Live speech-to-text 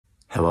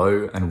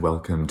Hello and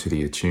welcome to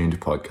the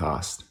Attuned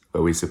podcast,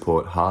 where we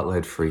support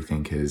heart-led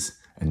freethinkers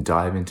and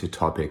dive into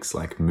topics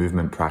like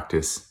movement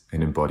practice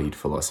and embodied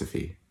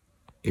philosophy.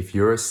 If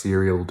you're a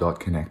serial dot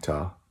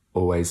connector,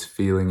 always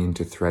feeling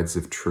into threads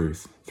of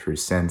truth through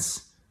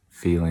sense,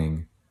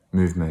 feeling,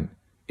 movement,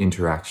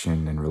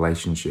 interaction, and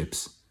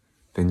relationships,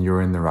 then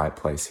you're in the right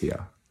place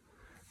here.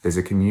 There's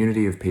a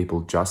community of people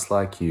just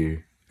like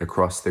you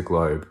across the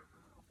globe,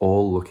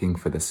 all looking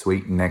for the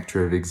sweet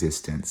nectar of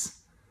existence,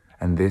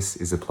 and this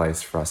is a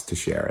place for us to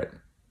share it.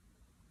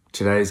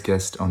 Today's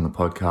guest on the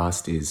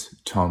podcast is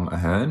Tom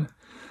Ahern.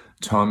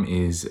 Tom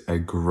is a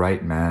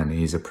great man.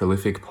 He's a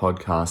prolific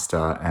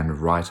podcaster and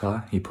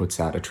writer. He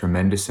puts out a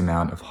tremendous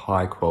amount of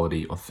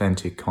high-quality,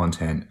 authentic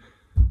content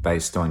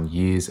based on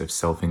years of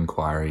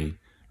self-inquiry,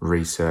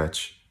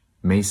 research,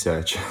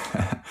 me-search,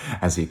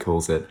 as he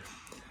calls it.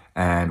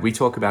 And we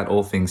talk about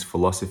all things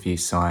philosophy,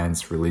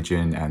 science,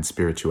 religion, and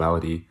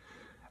spirituality,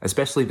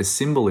 especially the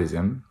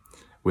symbolism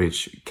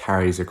which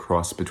carries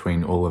across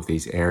between all of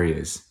these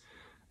areas.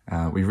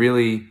 We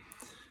really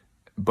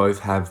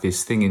both have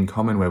this thing in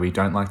common where we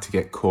don't like to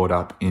get caught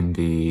up in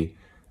the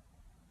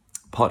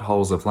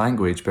potholes of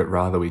language, but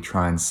rather we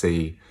try and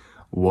see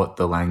what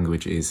the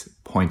language is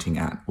pointing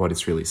at, what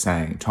it's really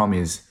saying. Tom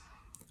is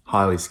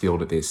highly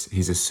skilled at this.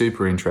 He's a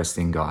super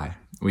interesting guy.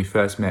 We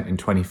first met in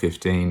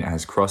 2015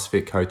 as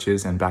CrossFit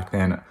coaches, and back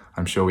then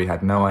I'm sure we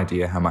had no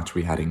idea how much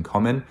we had in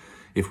common,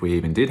 if we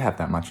even did have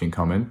that much in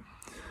common.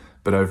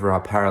 But over our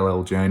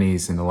parallel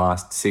journeys in the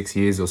last 6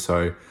 years or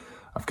so,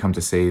 I've come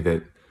to see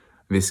that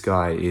this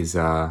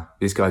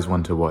guy's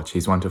one to watch.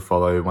 He's one to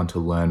follow, one to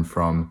learn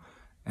from,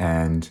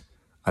 and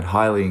I'd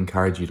highly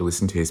encourage you to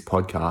listen to his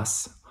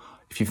podcasts.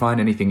 If you find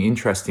anything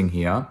interesting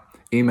here,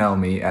 email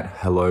me at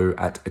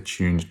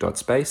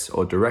hello@attuned.space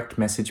or direct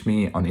message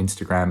me on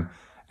Instagram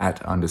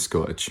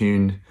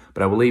 @_attuned.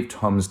 But I will leave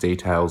Tom's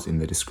details in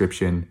the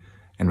description.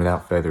 And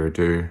without further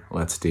ado,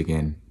 let's dig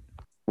in.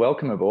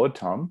 Welcome aboard,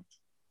 Tom.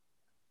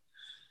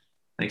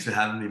 Thanks for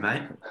having me,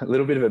 mate. A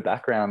little bit of a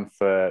background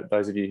for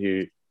those of you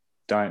who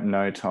don't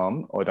know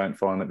Tom or don't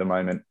follow him at the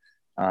moment.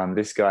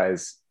 This guy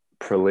is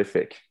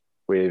prolific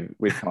with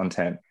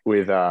content,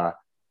 with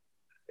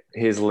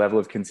his level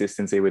of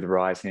consistency with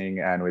writing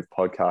and with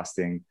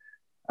podcasting.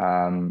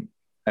 And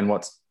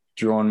what's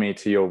drawn me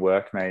to your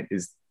work, mate,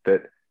 is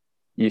that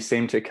you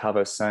seem to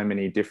cover so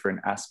many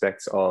different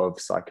aspects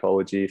of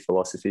psychology,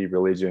 philosophy,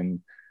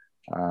 religion,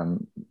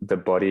 the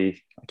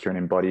body. Like you're an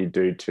embodied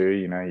dude too.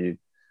 You know,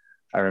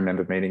 I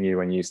remember meeting you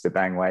when you used to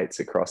bang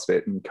weights at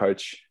CrossFit and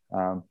coach,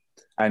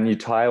 and you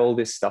tie all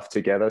this stuff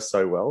together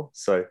so well.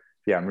 So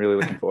yeah, I'm really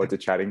looking forward to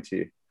chatting to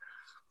you.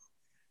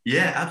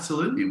 Yeah,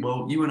 absolutely.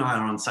 Well, you and I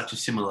are on such a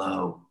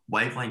similar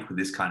wavelength with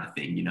this kind of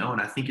thing, you know,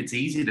 and I think it's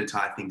easy to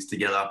tie things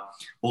together,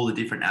 all the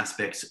different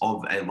aspects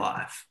of a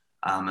life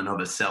and of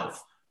a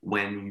self,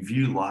 when you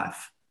view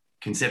life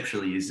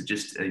conceptually as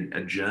just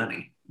a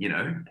journey, you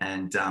know,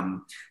 and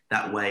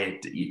that way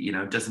it, you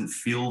know, doesn't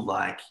feel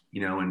like, you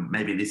know, and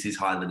maybe this is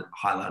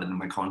highlighted in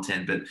my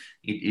content, but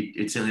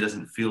it certainly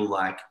doesn't feel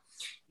like,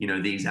 you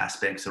know, these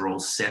aspects are all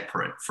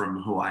separate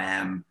from who I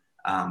am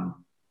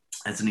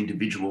as an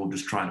individual,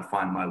 just trying to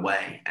find my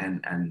way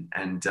and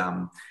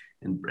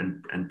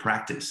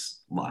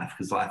practice life,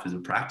 because life is a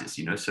practice,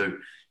 you know. So,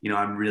 you know,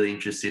 I'm really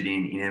interested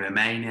in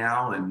MMA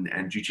now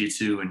and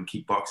jiu-jitsu and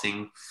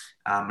kickboxing.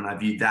 And I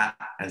view that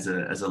as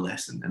a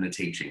lesson and a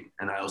teaching.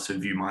 And I also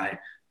view my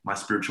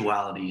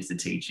spirituality as a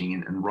teaching,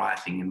 and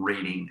writing and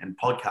reading and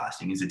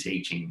podcasting as a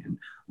teaching, and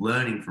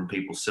learning from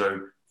people. So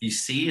if you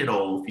see it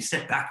all, if you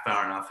step back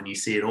far enough and you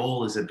see it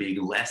all as a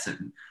big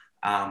lesson,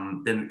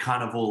 then it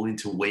kind of all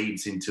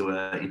interweaves into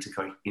a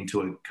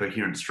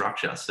coherent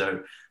structure.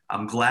 So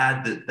I'm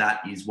glad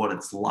that is what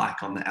it's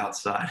like on the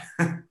outside.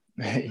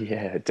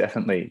 Yeah,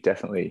 definitely.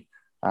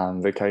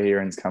 The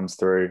coherence comes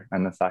through,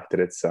 and the fact that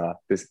it's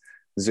this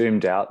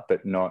zoomed out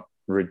but not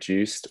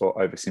reduced or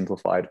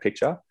oversimplified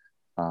picture.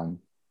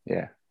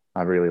 Yeah,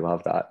 I really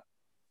love that.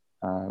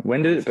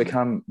 When did it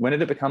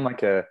become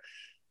like a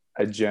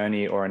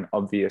journey or an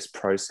obvious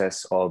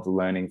process of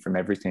learning from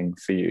everything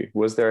for you?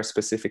 Was there a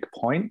specific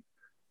point?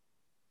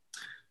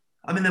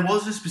 I mean, there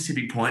was a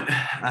specific point,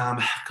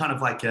 kind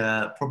of like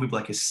probably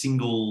like a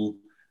single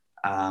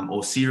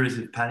or series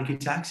of panic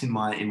attacks in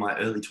my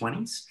early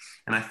 20s,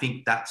 and I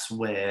think that's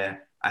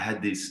where I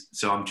had this.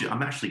 So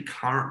I'm actually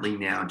currently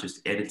now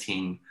just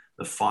editing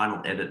the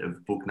final edit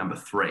of book number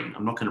 3.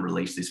 I'm not going to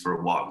release this for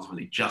a while because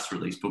we just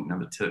released book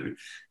number 2,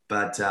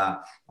 but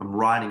I'm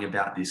writing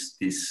about this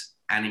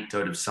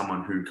anecdote of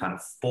someone who kind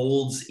of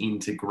falls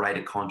into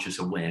greater conscious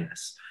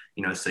awareness.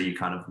 You know, so you're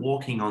kind of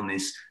walking on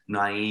this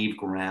naive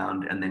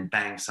ground, and then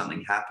bang,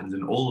 something happens,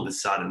 and all of a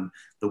sudden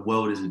the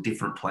world is a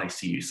different place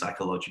to you,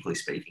 psychologically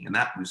speaking. And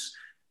that was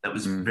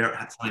very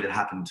something that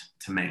happened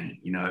to me.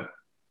 You know,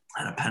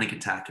 I had a panic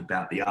attack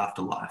about the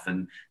afterlife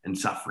and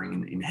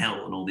suffering in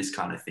hell and all this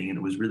kind of thing, and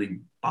it was really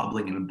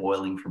bubbling and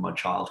boiling from my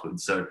childhood.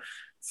 So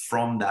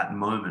from that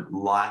moment,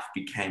 life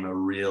became a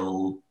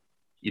real,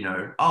 you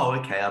know, oh,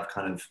 okay, I've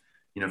kind of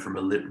from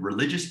a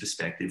religious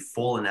perspective,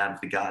 fallen out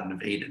of the Garden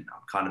of Eden.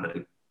 I'm kind of at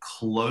a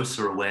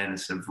closer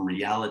awareness of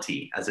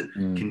reality as it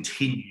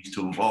continues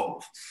to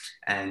evolve.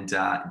 And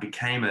it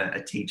became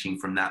a teaching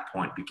from that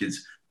point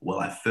because, well,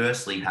 I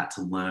firstly had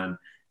to learn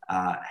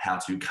how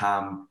to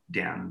calm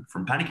down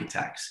from panic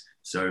attacks.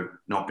 So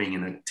not being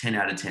in a 10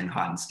 out of 10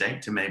 heightened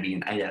state to maybe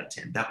an 8 out of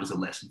 10. That was a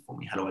lesson for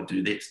me. How do I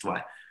do this? Do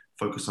I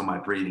focus on my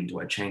breathing? Do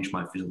I change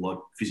my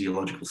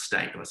physiological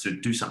state? Do I sort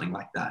of do something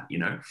like that,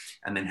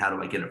 And then how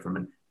do I get it from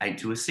an 8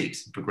 to a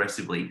 6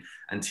 progressively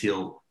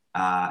until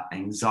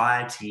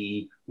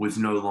anxiety was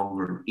no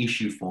longer an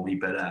issue for me,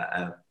 but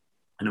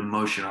an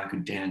emotion I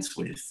could dance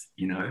with,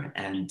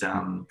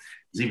 And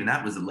even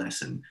that was a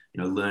lesson,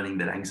 learning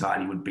that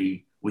anxiety would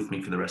be with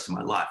me for the rest of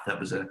my life.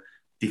 That was a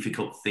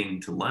difficult thing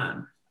to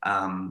learn.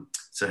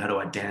 So how do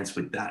I dance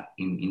with that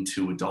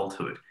into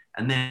adulthood?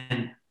 And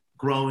then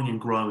growing and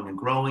growing and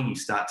growing, you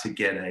start to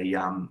get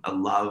a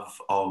love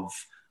of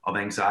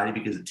anxiety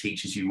because it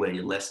teaches you where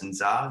your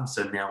lessons are. And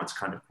so now it's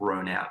kind of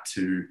grown out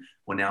to,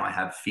 well, now I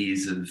have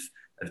fears of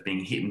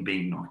being hit and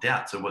being knocked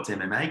out. So what's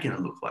MMA going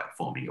to look like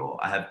for me? Or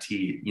I have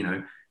fears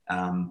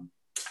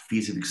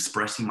of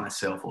expressing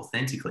myself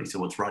authentically. So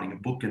what's writing a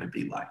book going to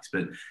be like?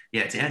 But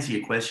yeah, to answer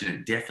your question,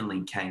 it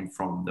definitely came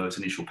from those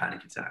initial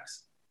panic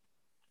attacks.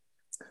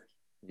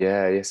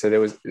 Yeah.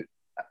 So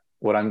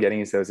what I'm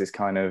getting is there was this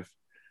kind of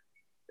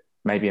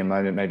maybe a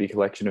moment, maybe a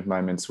collection of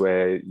moments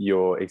where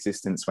your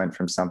existence went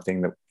from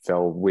something that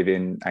fell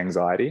within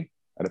anxiety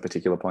at a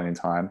particular point in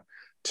time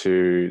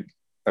to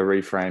a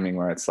reframing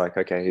where it's like,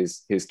 okay,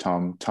 here's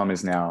Tom. Tom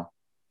is now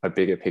a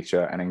bigger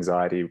picture, and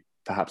anxiety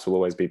perhaps will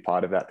always be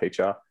part of that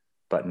picture,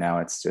 but now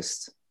it's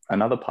just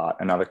another part,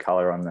 another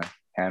color on the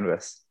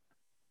canvas,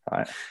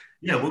 right?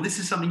 Yeah, well, this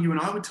is something you and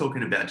I were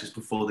talking about just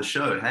before the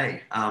show.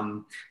 Hey,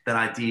 that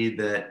idea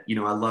that,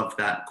 I love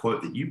that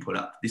quote that you put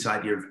up, this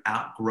idea of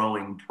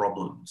outgrowing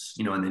problems,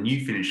 and then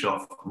you finish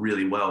off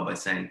really well by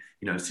saying,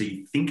 so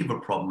you think of a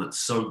problem that's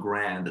so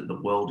grand that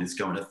the world is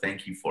going to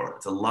thank you for it.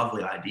 It's a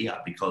lovely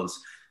idea because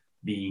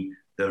the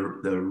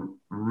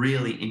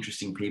really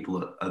interesting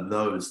people are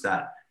those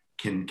that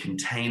can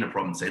contain a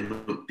problem and say,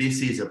 look,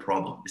 this is a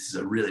problem. This is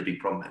a really big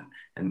problem.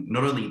 And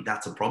not only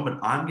that's a problem,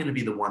 but I'm going to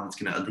be the one that's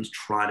going to at least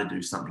try to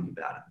do something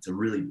about it. It's a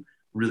really,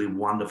 really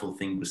wonderful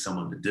thing for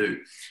someone to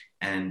do.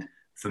 And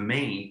for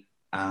me,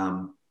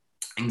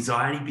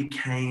 anxiety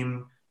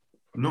became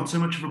not so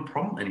much of a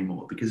problem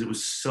anymore because it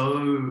was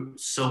so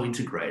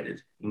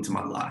integrated into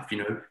my life.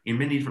 In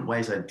many different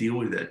ways, I deal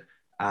with it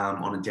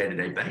on a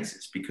day-to-day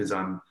basis because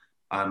I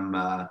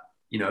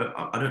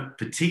don't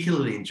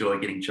particularly enjoy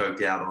getting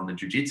choked out on the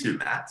jiu-jitsu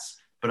mats,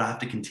 but I have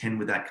to contend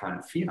with that kind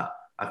of fear. I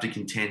have to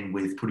contend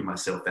with putting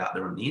myself out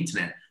there on the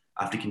internet.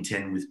 I have to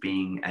contend with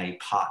being a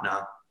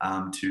partner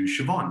to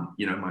Siobhan,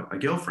 my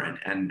girlfriend,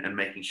 and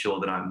making sure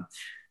that I'm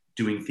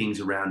doing things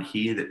around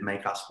here that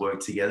make us work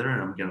together,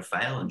 and I'm going to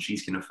fail and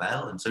she's going to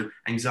fail. And so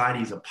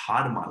anxiety is a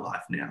part of my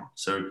life now.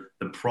 So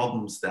the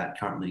problems that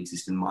currently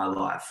exist in my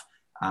life,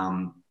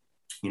 are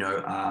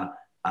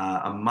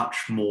much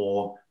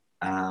more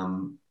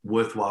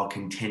worthwhile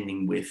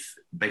contending with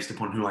based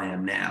upon who I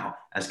am now,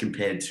 as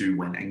compared to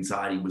when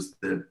anxiety was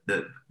the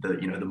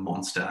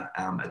monster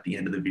at the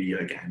end of the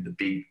video game,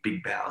 the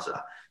big Bowser.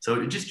 So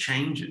it just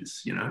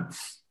changes,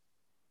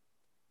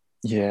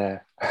 Yeah,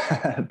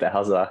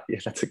 Bowser. Yeah,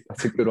 that's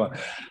a good one.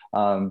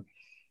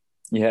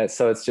 Yeah,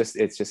 so it's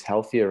just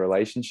healthier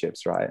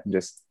relationships, right? And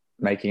just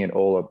making it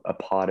all a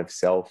part of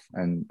self,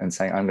 and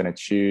saying I'm going to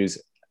choose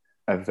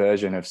a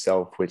version of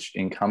self which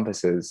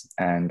encompasses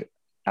and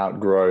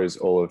outgrows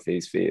all of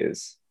these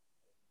fears,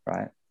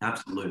 right?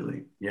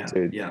 Absolutely. Yeah.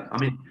 Dude. Yeah. I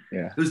mean,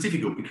 Yeah. it was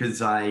difficult because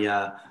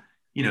there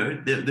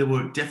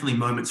were definitely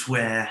moments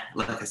where,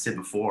 like I said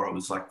before, I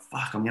was like,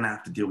 fuck, I'm going to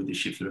have to deal with this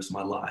shit for the rest of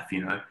my life,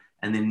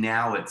 And then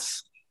now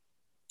it's,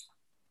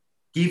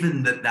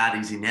 given that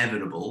is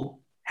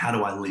inevitable, how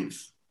do I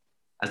live?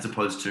 As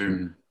opposed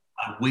to,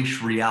 I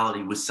wish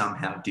reality was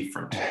somehow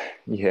different.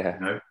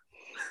 Yeah.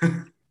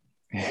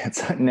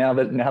 It's like now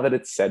that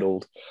it's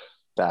settled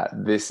that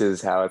this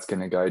is how it's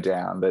going to go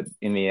down, that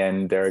in the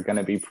end there are going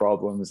to be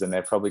problems and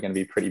they're probably going to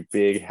be pretty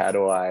big. How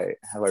do I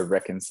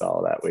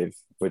reconcile that with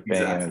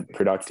being a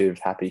productive,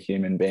 happy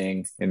human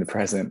being in the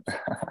present?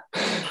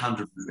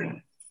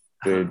 100%.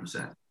 Dude,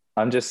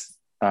 I'm just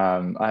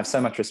I have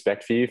so much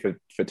respect for you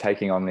for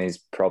taking on these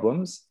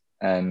problems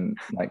and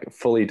like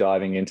fully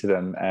diving into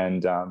them,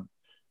 and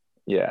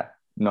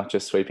not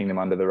just sweeping them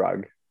under the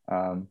rug.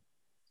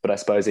 But I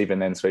suppose even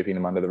then, sweeping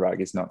them under the rug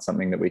is not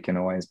something that we can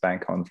always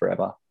bank on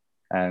forever.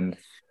 And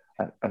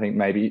I think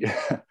maybe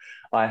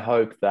I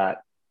hope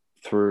that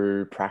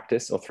through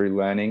practice or through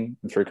learning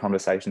and through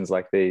conversations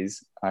like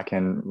these, I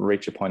can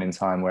reach a point in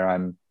time where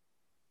I'm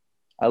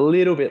a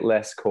little bit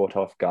less caught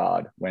off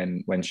guard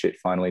when shit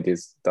finally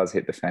does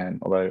hit the fan.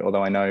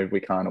 Although I know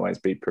we can't always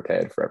be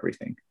prepared for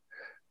everything.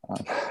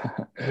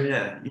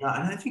 Yeah, and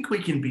I think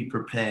we can be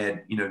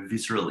prepared,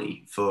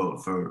 viscerally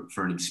for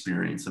an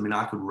experience. I mean,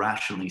 I could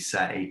rationally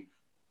say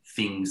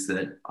things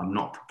that I'm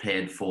not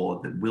prepared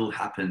for that will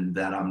happen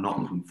that I'm not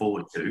looking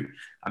forward to.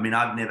 I mean,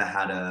 I've never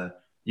had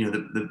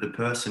the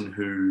person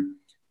who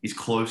is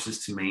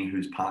closest to me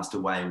who's passed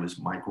away was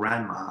my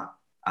grandma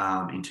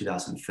in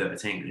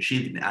 2013. And she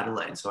lived in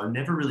Adelaide. So I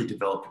never really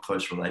developed a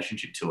close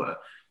relationship to her.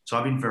 So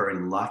I've been very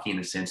lucky in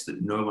a sense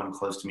that no one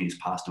close to me has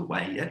passed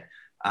away yet.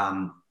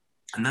 And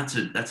that's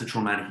a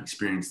traumatic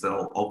experience that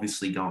I'll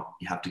obviously you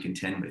have to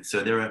contend with.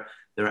 So there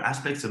are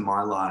aspects of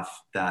my life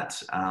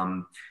that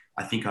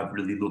I think I've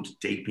really looked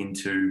deep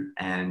into,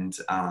 and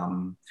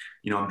I'm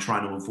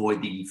trying to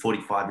avoid the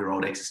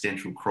 45-year-old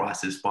existential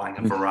crisis, buying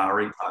a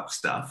Ferrari type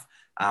stuff.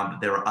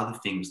 But there are other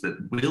things that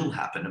will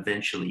happen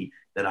eventually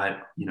that I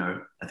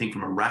think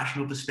from a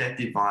rational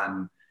perspective,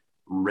 I'm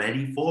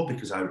ready for,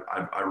 because I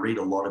read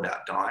a lot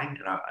about dying,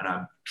 and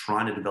I'm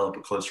trying to develop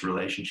a close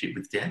relationship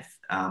with death.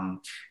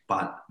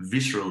 But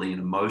viscerally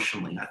and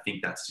emotionally, I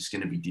think that's just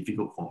going to be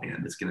difficult for me, and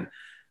I'm going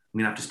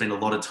to have to spend a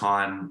lot of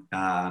time,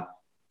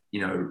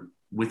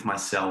 with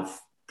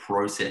myself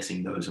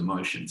processing those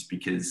emotions,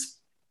 because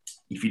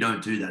if you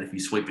don't do that, if you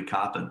sweep the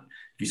carpet,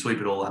 if you sweep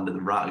it all under the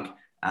rug,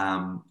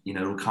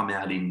 it'll come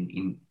out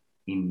in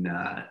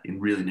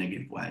really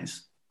negative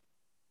ways.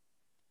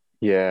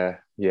 Yeah.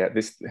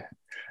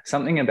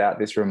 Something about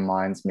this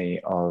reminds me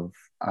of,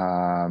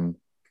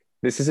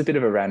 this is a bit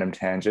of a random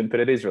tangent, but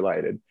it is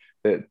related.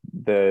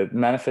 The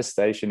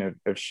manifestation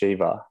of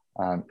Shiva,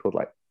 called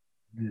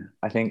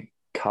I think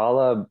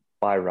Kala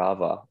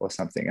Bhairava or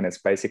something, and it's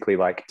basically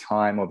like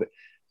time, or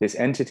this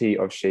entity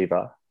of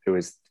Shiva, who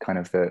is kind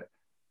of the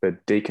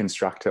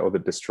deconstructor or the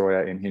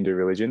destroyer in Hindu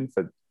religion,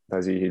 for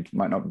those of you who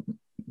might not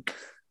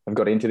have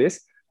got into this.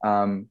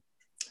 And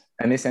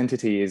this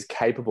entity is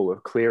capable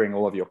of clearing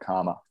all of your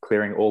karma,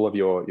 clearing all of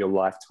your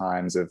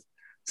lifetimes of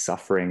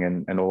suffering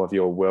and all of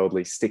your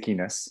worldly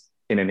stickiness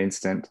in an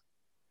instant.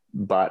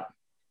 But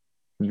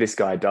this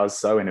guy does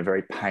so in a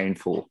very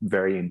painful,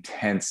 very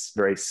intense,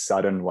 very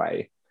sudden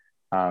way.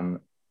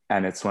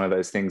 And it's one of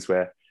those things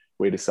where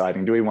we're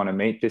deciding, do we want to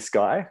meet this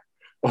guy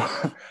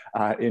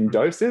in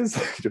doses?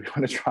 Do we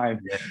want to try and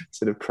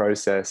sort of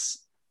process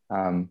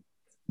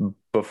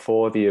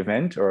before the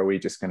event, or are we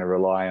just going to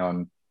rely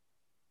on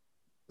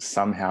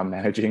somehow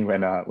managing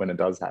when it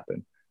does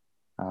happen?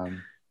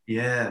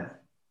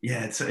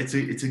 It's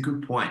a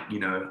good point.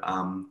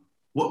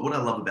 What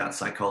I love about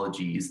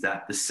psychology is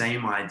that the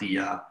same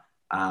idea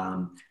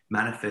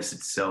manifests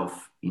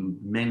itself in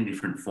many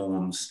different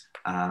forms,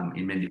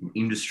 in many different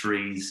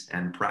industries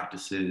and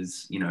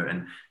practices,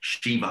 and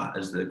Shiva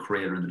as the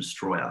creator and the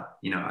destroyer,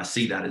 I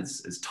see that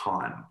as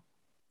time,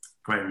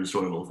 creator and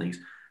destroyer of all things.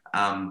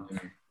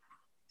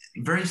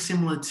 Very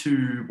similar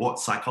to what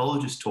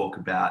psychologists talk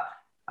about,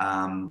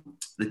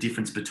 the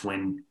difference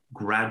between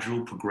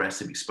gradual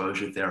progressive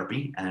exposure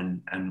therapy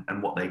and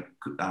what they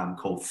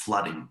call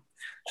flooding.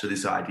 So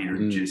this idea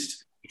of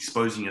just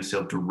exposing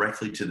yourself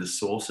directly to the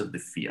source of the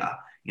fear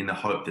in the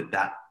hope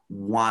that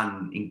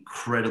one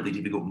incredibly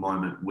difficult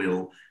moment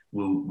will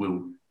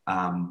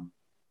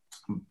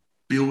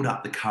build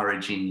up the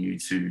courage in you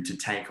to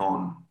take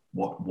on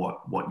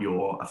what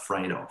you're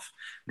afraid of.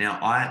 Now,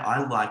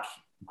 I like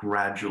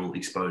gradual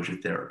exposure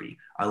therapy.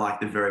 I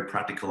like the very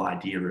practical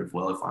idea of,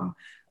 well, if I'm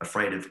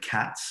afraid of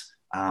cats,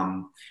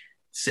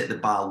 set the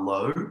bar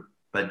low,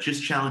 but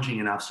just challenging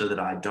enough so that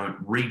I don't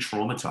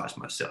re-traumatize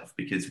myself,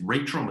 because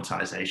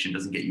re-traumatization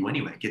doesn't get you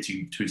anywhere. It gets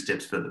you 2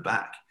 steps further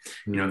back.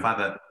 If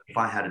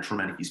I had a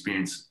traumatic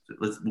experience,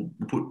 we'll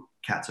put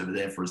cats over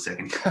there for a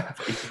second.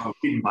 If I was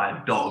bitten by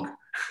a dog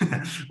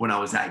when I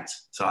was 8,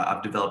 so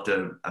I've developed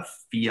a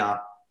fear,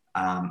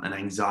 an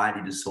anxiety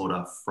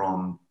disorder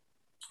from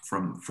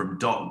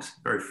dogs,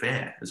 very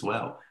fair as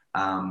well,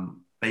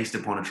 based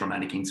upon a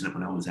traumatic incident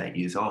when I was 8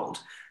 years old.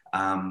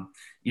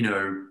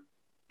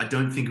 I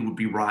don't think it would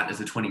be right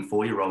as a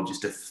 24-year-old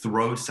just to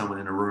throw someone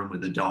in a room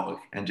with a dog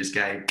and just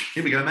go,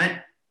 here we go, mate,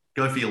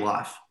 go for your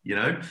life.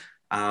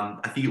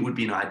 I think it would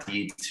be an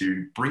idea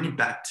to bring it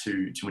back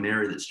to an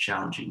area that's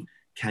challenging.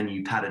 Can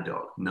you pat a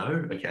dog?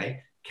 No.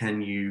 Okay.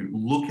 Can you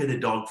look at a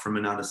dog from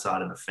another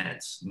side of a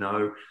fence?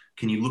 No.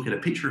 Can you look at a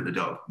picture of the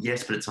dog?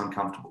 Yes, but it's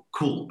uncomfortable.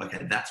 Cool.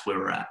 Okay, that's where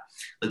we're at.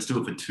 Let's do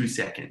it for 2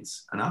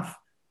 seconds. Enough?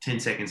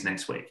 10 seconds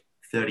next week.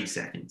 30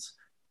 seconds.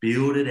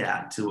 Build it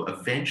out till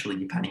eventually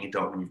you're patting a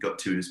dog and you've got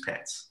 2 as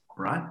pets,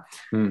 right?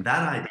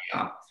 That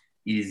idea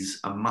is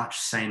a much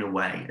saner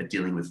way of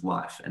dealing with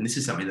life. And this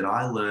is something that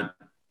I learned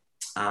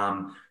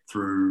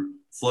through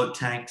float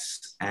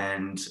tanks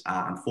and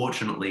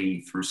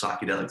unfortunately through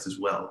psychedelics as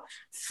well.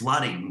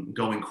 Flooding,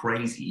 going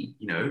crazy,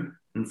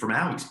 and from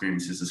our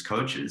experiences as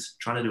coaches,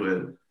 trying to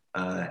do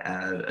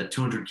a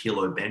 200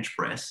 kilo bench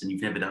press, and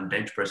you've never done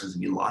bench presses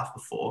in your life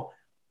before,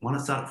 why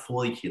not start at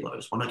 40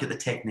 kilos? Why not get the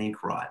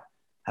technique right?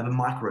 Have a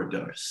micro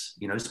dose,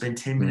 spend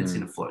 10 minutes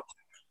in a float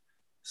tank.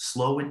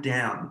 Slow it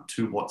down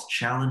to what's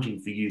challenging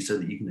for you so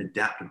that you can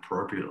adapt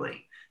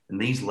appropriately. And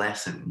these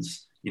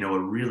lessons, are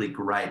really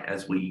great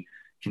as we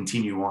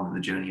continue on in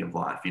the journey of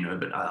life,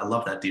 but I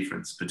love that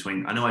difference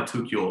between, I know I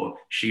took your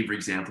Shiva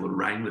example and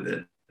ran with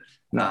it.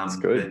 That's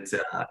good. But it's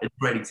a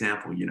great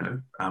example,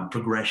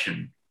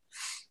 progression.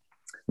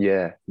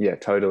 Yeah,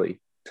 totally.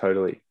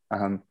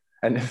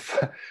 And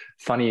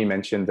funny you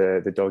mentioned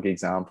the dog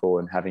example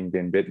and having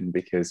been bitten,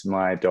 because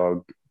my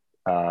dog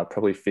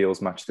probably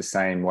feels much the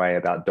same way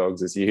about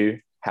dogs as you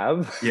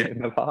have Yeah.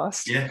 in the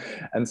past. Yeah.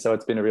 And so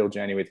it's been a real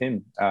journey with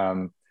him.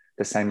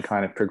 The same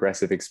kind of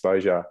progressive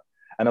exposure.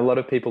 And a lot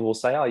of people will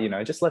say,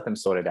 oh, just let them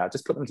sort it out.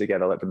 Just put them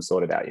together, let them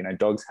sort it out.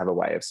 Dogs have a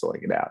way of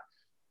sorting it out.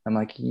 I'm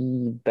like,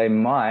 they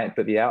might,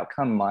 but the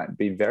outcome might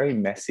be very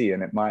messy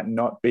and it might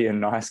not be a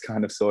nice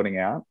kind of sorting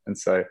out. And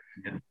so,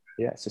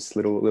 yeah, it's just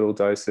little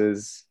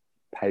doses,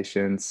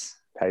 patience,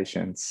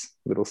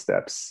 little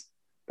steps,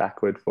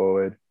 backward,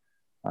 forward.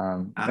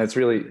 And it's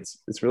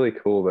really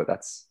cool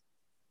that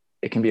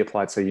it can be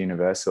applied so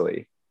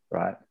universally,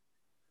 right?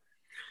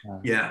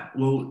 Yeah,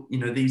 well,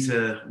 these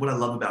are what I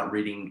love about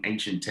reading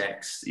ancient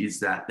texts is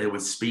that they were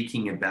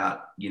speaking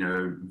about,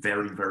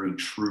 very, very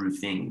true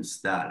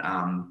things that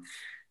are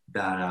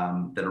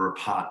a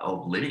part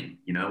of living.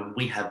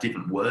 We have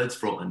different words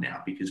for all them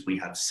now because we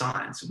have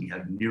science and we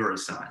have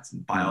neuroscience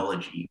and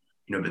biology.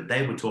 But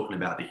they were talking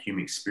about the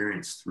human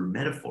experience through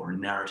metaphor and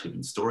narrative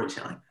and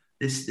storytelling.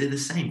 They're the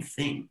same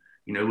thing.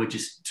 We're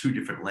just two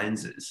different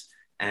lenses.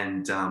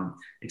 And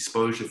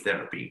exposure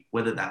therapy,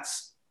 whether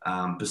that's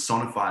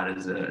personified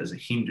as a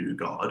Hindu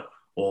god,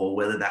 or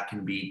whether that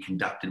can be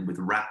conducted with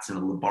rats in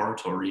a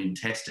laboratory and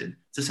tested,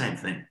 it's the same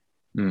thing.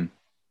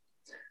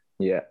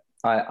 Yeah,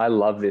 I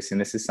love this.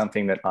 And this is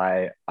something that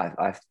I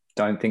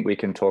don't think we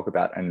can talk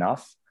about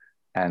enough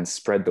and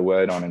spread the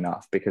word on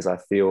enough, because I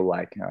feel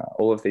like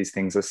all of these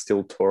things are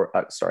still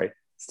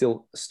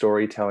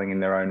storytelling in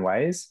their own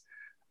ways.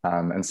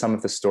 And some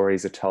of the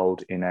stories are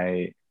told in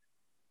a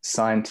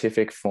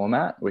scientific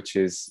format, which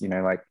is,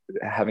 like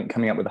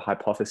coming up with a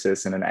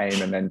hypothesis and an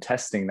aim and then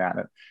testing that.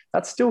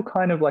 That's still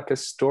kind of like a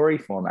story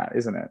format,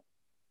 isn't it?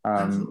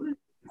 Absolutely.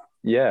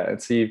 Yeah.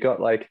 And so you've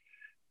got like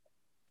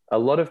a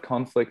lot of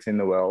conflict in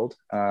the world.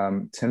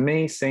 To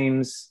me,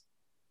 seems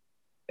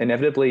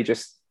inevitably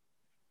just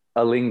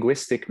a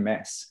linguistic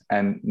mess,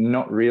 and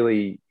not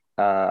really,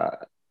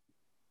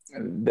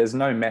 there's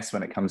no mess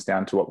when it comes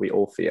down to what we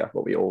all fear,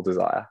 what we all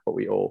desire, what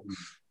we all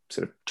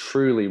sort of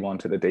truly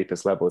want at the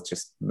deepest level. It's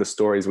just the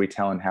stories we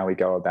tell and how we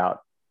go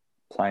about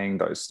playing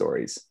those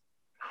stories.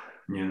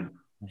 Yeah.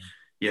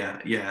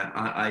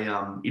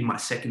 I in my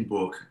second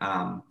book,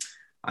 I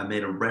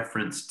made a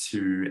reference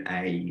to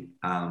a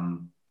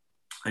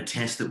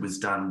test that was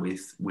done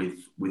with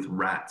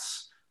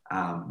rats,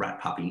 rat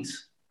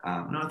puppies.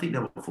 No, I think they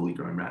were fully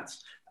grown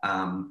rats.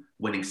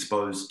 When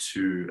exposed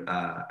to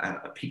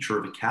a picture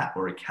of a cat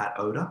or a cat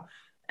odor,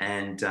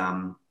 and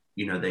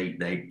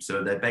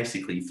they're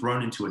basically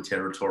thrown into a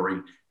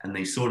territory and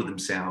they sorted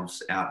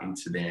themselves out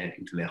into their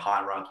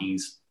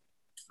hierarchies.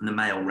 And the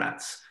male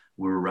rats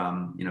were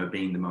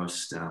being the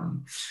most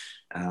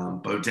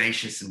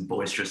bodacious and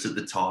boisterous at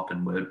the top,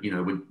 and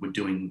we're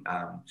doing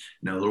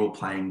they're all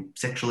playing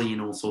sexually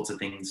and all sorts of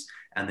things.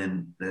 And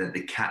then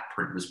the cat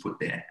print was put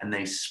there, and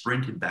they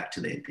sprinted back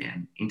to their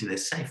den, into their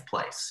safe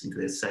place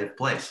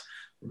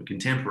from a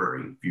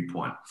contemporary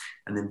viewpoint.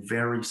 And then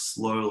very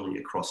slowly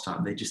across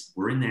time, they just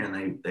were in there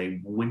and they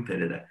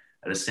whimpered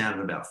at a sound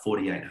of about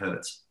 48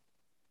 hertz.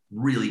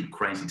 Really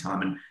crazy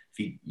time. And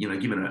if you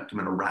given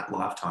a rat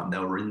lifetime, they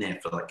were in there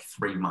for like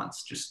 3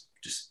 months, just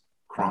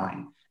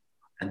crying.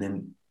 And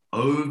then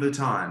over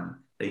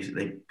time,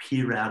 they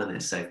peer out of their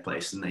safe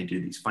place and they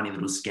do these funny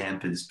little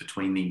scampers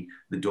between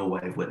the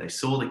doorway of where they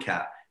saw the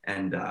cat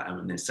and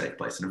their safe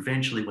place. And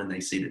eventually, when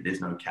they see that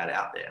there's no cat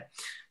out there,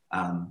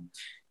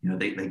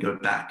 they go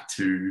back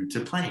to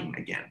playing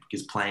again,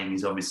 because playing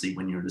is obviously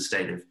when you're in a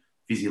state of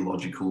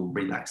physiological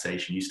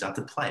relaxation, you start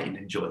to play and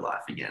enjoy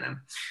life again. And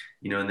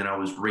then I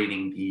was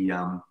reading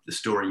the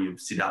story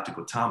of Siddhartha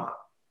Gautama,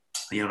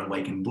 the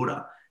unawakened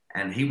Buddha,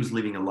 and he was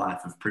living a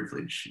life of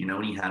privilege,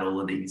 and he had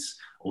all these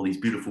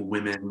beautiful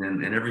women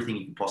and everything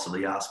you could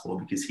possibly ask for,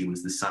 because he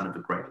was the son of a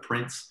great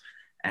prince.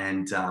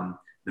 And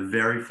the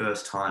very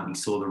first time he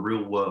saw the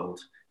real world,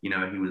 he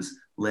was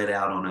led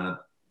out on a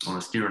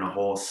steer and a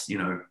horse. He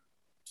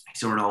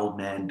saw an old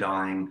man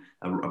dying,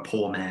 a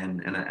poor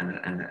man,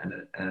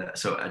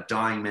 so a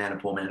dying man, a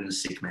poor man, and a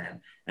sick man.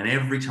 And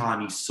every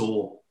time he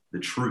saw the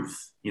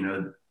truth,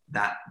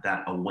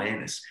 that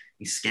awareness,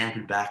 he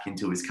scampered back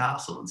into his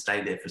castle and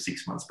stayed there for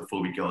 6 months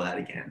before we go out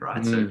again,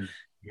 right? So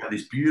you have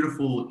this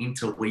beautiful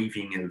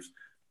interweaving of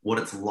what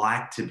it's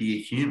like to be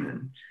a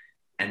human,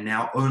 and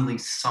now only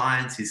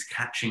science is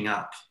catching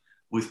up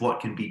with what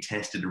can be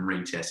tested and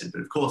retested. But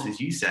of course, as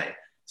you say,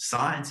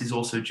 science is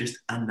also just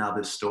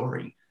another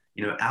story.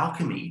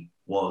 Alchemy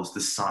was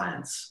the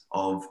science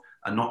of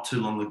a not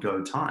too long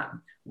ago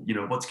time.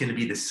 What's going to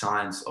be the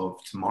science of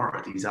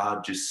tomorrow? These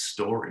are just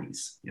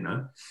stories,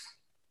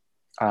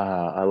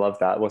 I love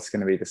that. What's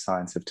going to be the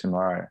science of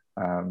tomorrow?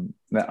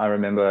 I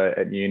remember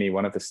at uni,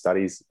 one of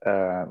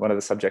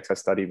the subjects I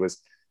studied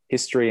was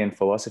history and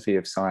philosophy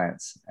of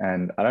science.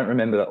 And I don't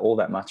remember all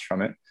that much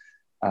from it.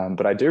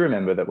 But I do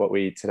remember that what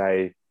we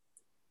today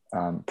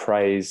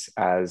praise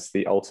as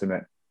the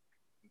ultimate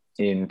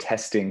in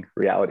testing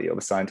reality, or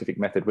the scientific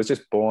method, was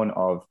just born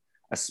of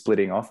a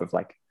splitting off of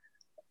like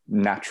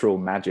natural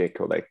magic,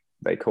 or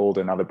they called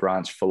another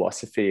branch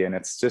philosophy, and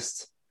it's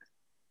just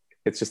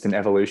an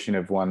evolution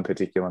of one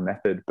particular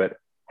method. But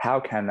how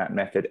can that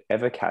method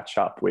ever catch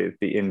up with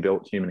the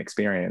inbuilt human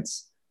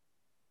experience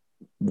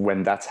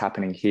when that's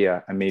happening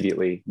here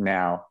immediately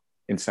now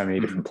in so many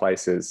different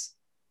places?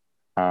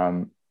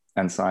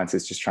 And science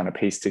is just trying to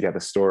piece together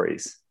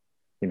stories.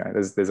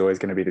 There's always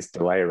going to be this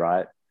delay,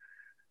 right?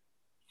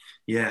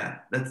 Yeah,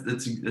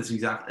 that's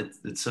exactly,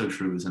 it's so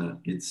true, isn't it?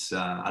 It's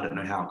I don't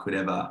know how it could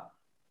ever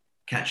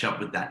catch up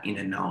with that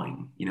inner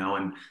knowing,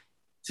 and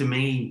to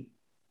me,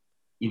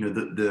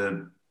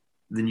 the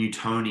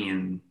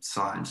Newtonian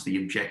science,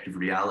 the objective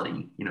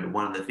reality,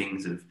 one of the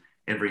things of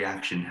every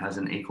action has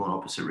an equal and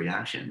opposite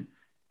reaction.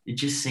 It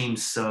just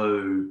seems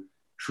so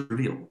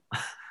trivial.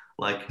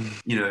 Like,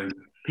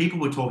 people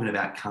were talking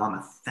about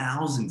karma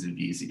thousands of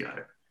years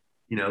ago,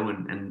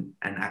 and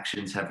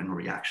actions having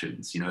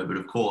reactions, but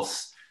of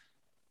course,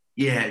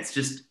 yeah, it's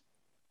just,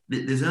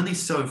 there's only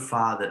so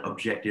far that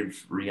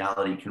objective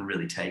reality can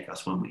really take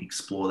us when we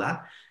explore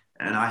that.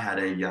 And I had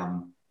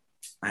an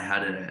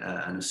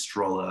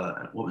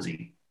astrologer, what was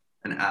he?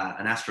 An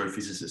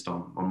astrophysicist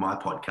on my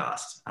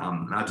podcast.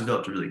 And I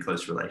developed a really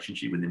close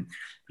relationship with him.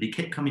 But he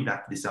kept coming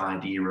back to this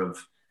idea of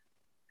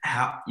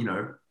how,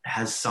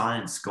 has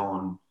science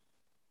gone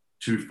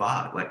too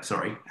far? Like,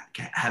 sorry,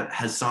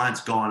 has science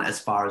gone as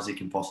far as it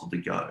can possibly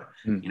go?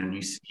 And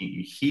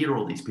you hear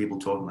all these people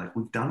talking like,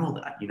 we've done all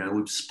that.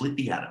 We've split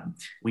the atom.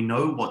 We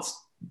know what's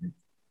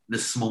the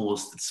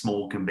smallest that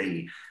small can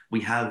be.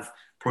 We have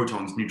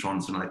protons,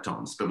 neutrons, and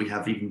electrons, but we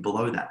have even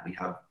below that, we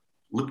have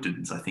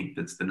leptons, I think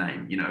that's the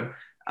name,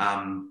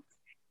 and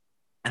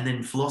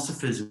then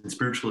philosophers and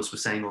spiritualists were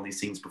saying all these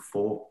things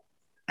before,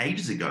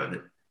 ages ago,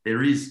 that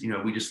there is,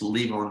 we just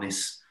live on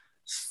this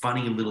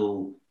funny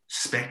little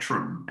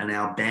spectrum, and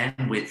our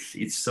bandwidth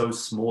is so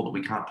small that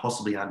we can't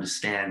possibly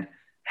understand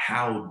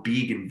how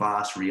big and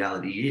vast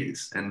reality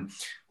is. And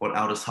what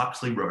Aldous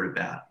Huxley wrote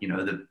about,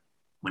 that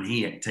when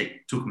he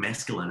took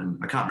mescaline, and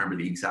I can't remember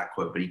the exact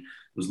quote, but he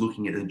was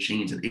looking at the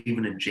genes, and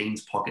even a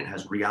gene's pocket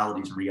has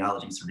realities and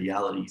realities and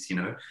realities.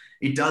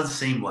 It does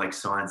seem like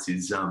science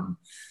is,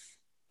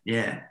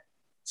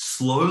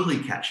 slowly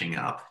catching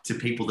up to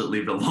people that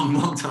lived a long,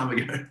 long time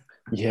ago.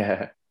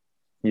 Yeah.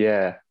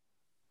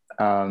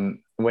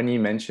 When you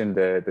mentioned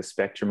the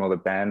spectrum or the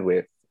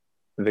bandwidth,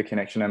 the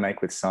connection I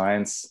make with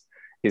science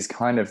is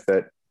kind of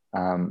that,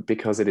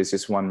 because it is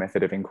just one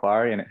method of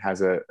inquiry and it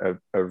has a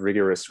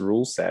rigorous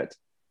rule set,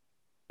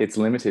 it's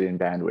limited in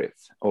bandwidth.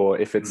 Or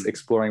if it's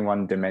exploring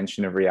one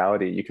dimension of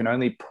reality, you can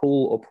only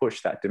pull or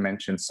push that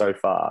dimension so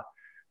far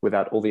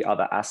without all the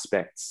other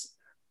aspects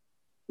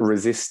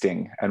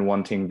resisting and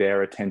wanting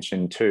their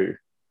attention too.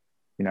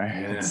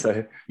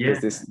 So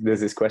there's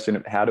this question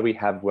of how do we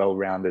have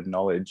well-rounded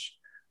knowledge,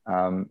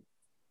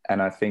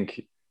 and I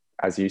think,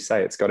 as you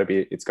say, it's got to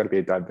be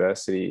a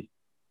diversity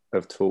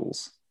of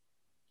tools.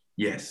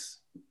 Yes,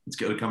 it's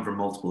got to come from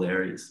multiple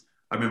areas.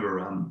 I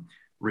remember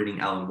reading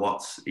Alan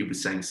Watts. He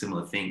was saying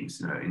similar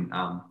things, in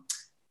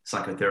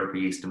Psychotherapy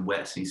East and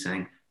West. He's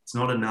saying it's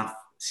not enough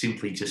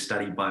simply to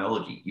study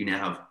biology. You now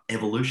have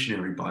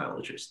evolutionary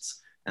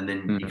biologists, and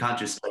then you can't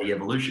just study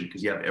evolution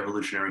because you have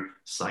evolutionary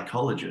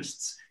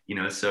psychologists.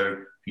 So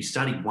if you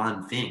study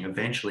one thing,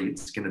 eventually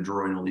it's going to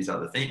draw in all these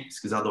other things,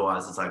 because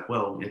otherwise it's like,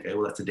 well,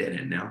 that's a dead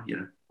end now.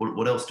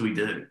 What else do we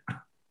do?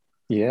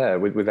 Yeah,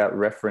 without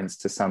reference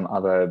to some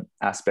other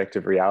aspect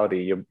of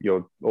reality,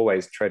 you're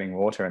always treading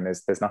water, and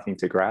there's nothing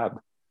to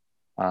grab.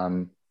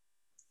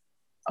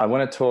 I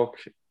want to talk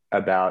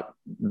about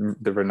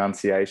the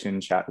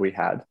renunciation chat we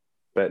had,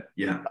 but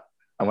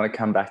I want to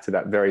come back to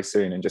that very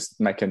soon and just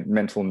make a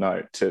mental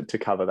note to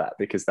cover that,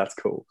 because that's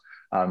cool.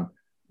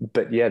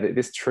 But yeah,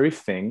 this truth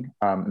thing,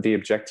 the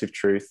objective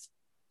truth,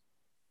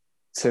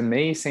 to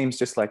me seems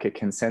just like a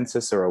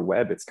consensus or a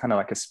web. It's kind of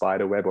like a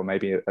spider web, or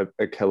maybe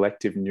a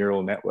collective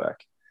neural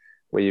network,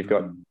 where you've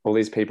got all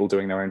these people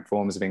doing their own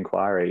forms of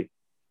inquiry,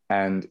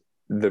 and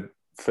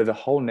for the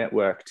whole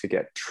network to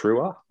get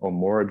truer or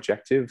more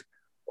objective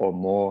or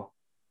more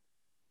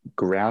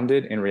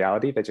grounded in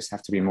reality, there just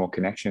have to be more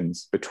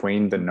connections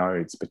between the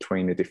nodes,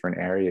 between the different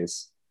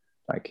areas.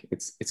 Like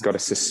it's got to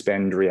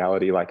suspend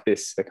reality like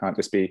this. There can't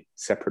just be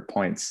separate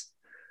points.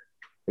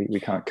 We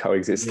can't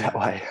coexist that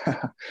way.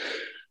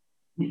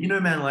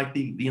 Man, like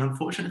the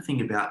unfortunate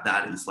thing about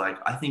that is, like,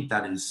 I think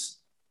that is,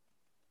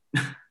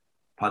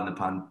 pardon the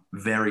pun,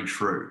 very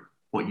true,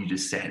 what you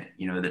just said,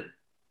 that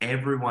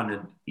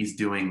everyone is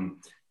doing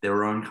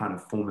their own kind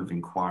of form of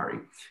inquiry.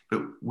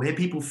 But where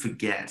people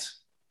forget,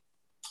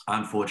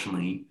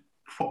 unfortunately,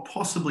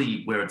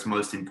 possibly where it's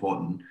most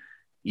important,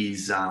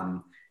 is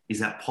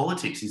that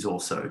politics is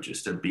also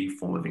just a big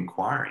form of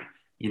inquiry.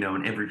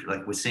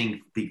 And we're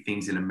seeing big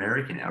things in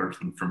America now,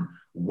 everything from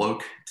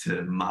woke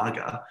to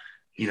MAGA,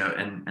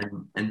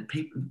 and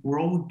people, we're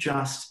all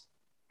just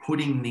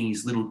putting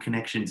these little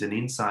connections and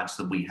insights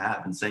that we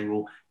have and saying,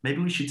 well,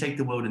 maybe we should take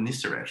the world in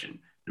this direction,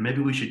 and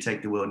maybe we should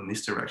take the world in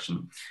this direction.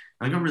 And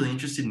I got really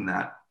interested in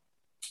that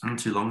not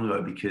too long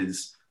ago,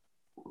 because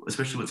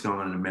especially what's going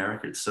on in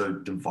America, it's so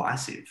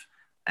divisive.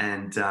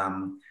 And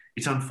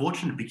it's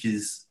unfortunate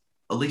because,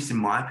 at least in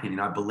my opinion,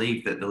 I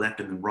believe that the left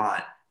and the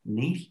right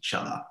need each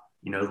other.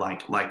 You know,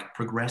 like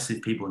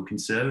progressive people and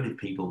conservative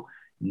people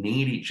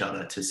need each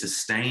other to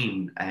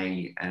sustain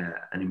a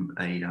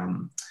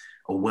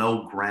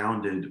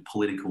well-grounded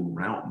political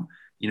realm.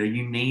 You know,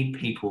 you need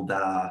people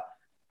that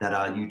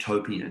are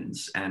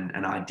utopians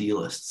and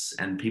idealists,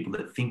 and people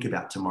that think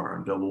about tomorrow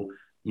and go, well,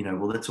 you know,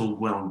 well, that's all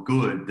well and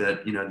good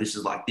that, you know, this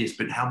is like this,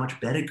 but how much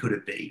better could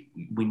it be?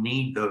 We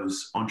need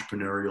those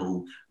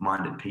entrepreneurial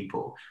minded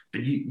people,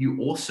 but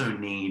you also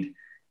need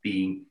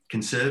the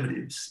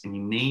conservatives, and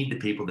you need the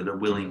people that are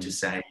willing to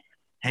say,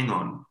 hang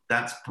on,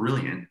 that's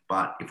brilliant,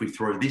 but if we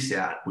throw this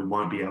out, we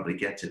won't be able to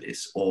get to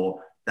this.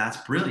 Or that's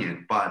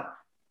brilliant, but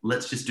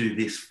let's just do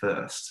this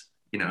first.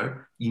 You know,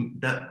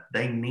 that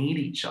they need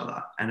each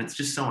other. And it's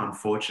just so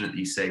unfortunate that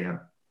you say,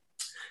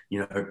 you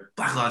know,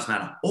 Black Lives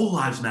Matter, all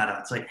lives matter.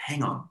 It's like,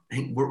 hang on,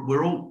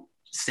 we're all,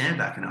 stand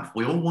back enough.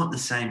 We all want the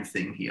same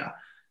thing here.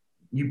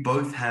 You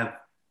both have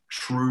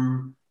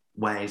true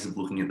ways of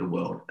looking at the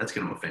world. That's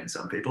going to offend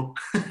some people.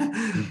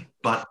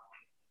 But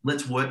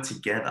let's work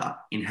together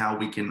in how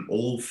we can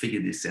all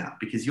figure this out,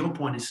 because your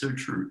point is so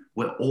true.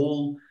 We're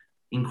all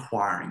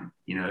inquiring,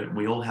 you know,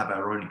 we all have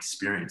our own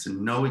experience,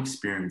 and no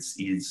experience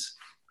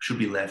should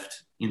be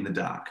left in the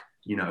dark,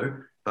 you know,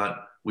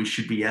 but we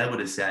should be able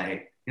to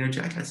say, you know,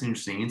 Jack, that's an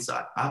interesting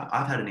insight.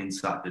 I've had an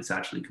insight that's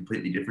actually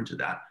completely different to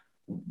that.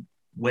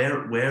 Where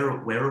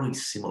are we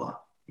similar,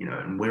 you know,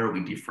 and where are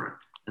we different?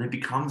 And it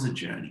becomes a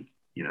journey,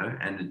 you know,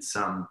 and it's,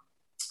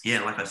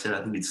 yeah, like I said,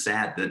 I think it's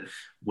sad that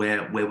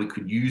where we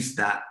could use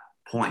that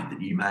point that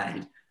you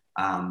made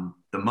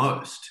the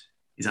most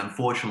is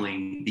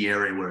unfortunately the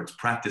area where it's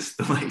practiced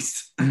the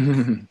least.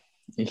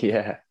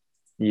 Yeah,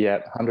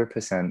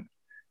 100%.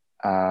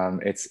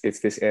 It's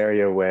this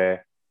area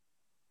where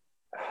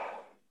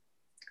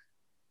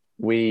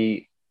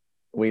we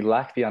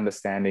lack the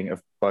understanding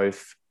of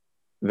both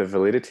the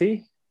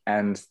validity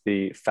and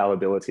the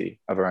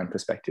fallibility of our own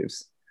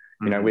perspectives.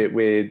 You know,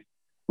 we're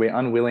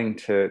unwilling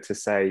to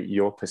say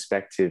your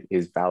perspective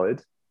is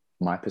valid,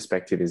 my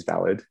perspective is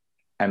valid,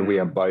 and we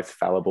are both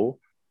fallible.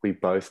 We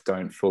both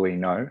don't fully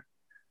know.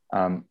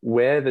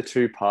 Where the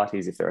two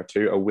parties, if there are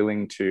two, are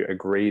willing to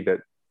agree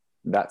that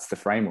that's the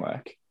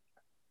framework,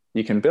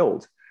 you can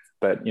build.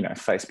 But, you know,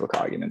 Facebook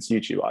arguments,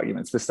 YouTube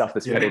arguments, the stuff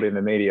that's peddled in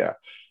the media,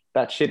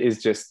 that shit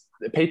is just,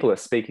 people are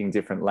speaking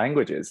different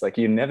languages. Like,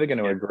 you're never going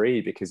to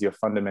agree because your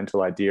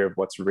fundamental idea of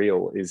what's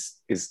real is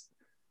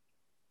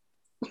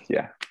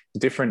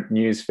different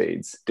news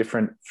feeds,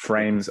 different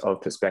frames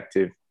of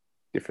perspective,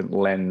 different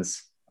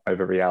lens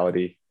over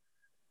reality.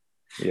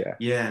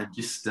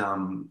 Just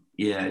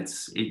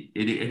it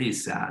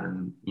is sad,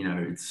 and you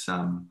know, it's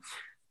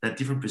that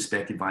different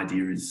perspective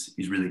idea is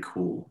really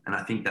cool, and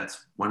I think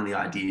that's one of the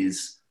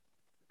ideas.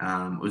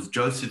 Was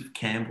Joseph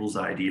Campbell's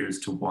idea as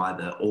to why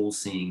the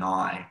all-seeing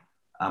eye.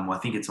 I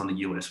think it's on the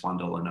US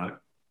 $1 note. I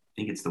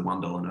think it's the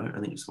 $1 note. I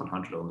think it's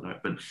 $100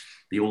 note. But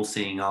the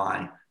all-seeing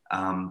eye,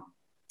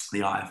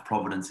 the eye of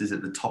providence, is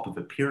at the top of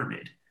a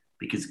pyramid,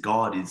 because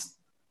God is,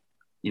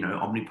 you know,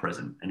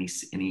 omnipresent, and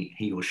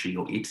he or she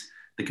or it,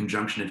 the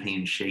conjunction of he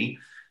and she,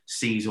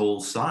 sees all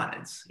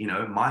sides. You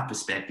know, my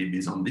perspective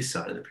is on this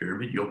side of the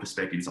pyramid. Your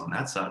perspective is on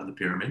that side of the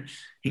pyramid.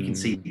 He can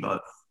see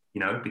both. You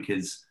know,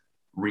 because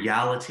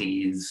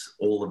reality is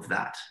all of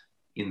that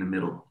in the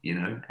middle, you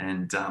know,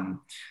 and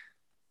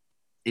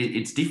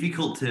it's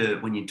difficult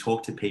when you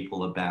talk to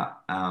people about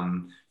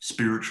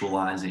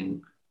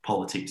spiritualizing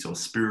politics or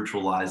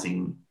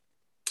spiritualizing,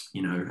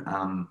 you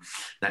know,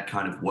 that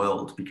kind of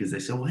world, because they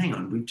say, well, hang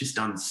on, we've just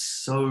done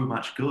so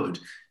much good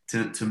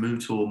to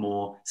move to a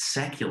more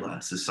secular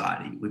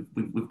society.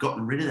 We've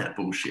gotten rid of that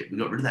bullshit. We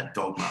got rid of that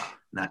dogma,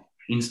 that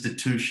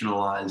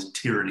institutionalized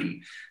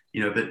tyranny.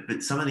 You know,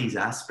 but some of these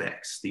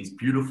aspects, these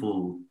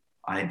beautiful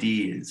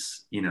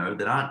ideas, you know,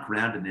 that aren't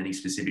grounded in any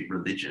specific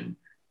religion,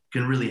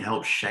 can really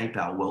help shape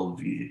our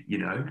worldview, you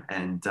know.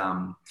 And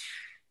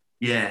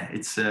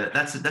it's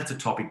that's a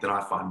topic that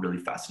I find really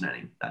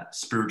fascinating, that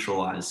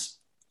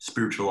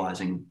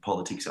spiritualizing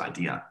politics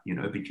idea, you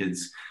know,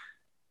 because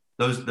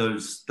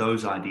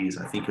those ideas,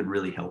 I think, could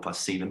really help us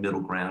see the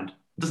middle ground.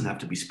 It doesn't have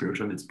to be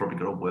spiritual. I mean, it's probably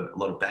got a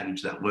lot of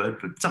baggage, that word,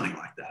 but something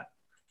like that.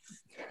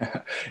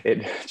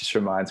 It just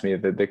reminds me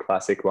of the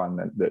classic one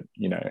that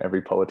you know,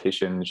 every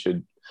politician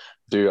should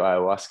do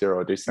ayahuasca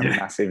or do some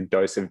massive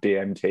dose of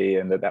DMT,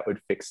 and that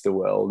would fix the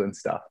world and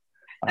stuff.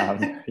 You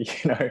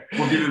know,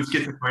 we'll give them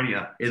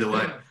schizophrenia either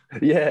way.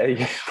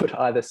 You would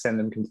either send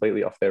them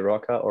completely off their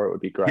rocker, or it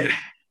would be great.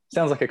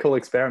 Sounds like a cool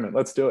experiment.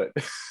 Let's do it.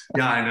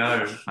 I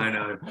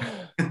know.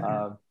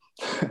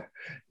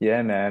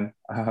 Yeah, man.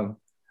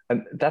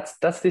 And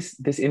that's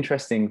this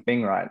interesting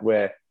thing, right?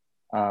 Where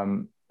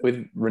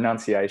with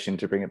renunciation,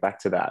 to bring it back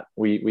to that,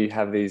 we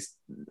have these,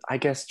 I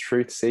guess,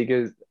 truth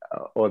seekers,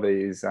 or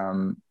these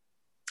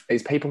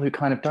people who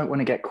kind of don't want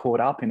to get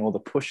caught up in all the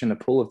push and the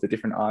pull of the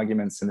different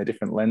arguments and the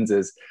different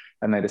lenses,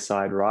 and they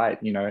decide, right,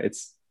 you know,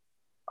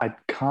 I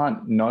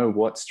can't know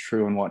what's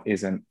true and what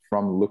isn't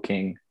from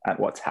looking at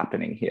what's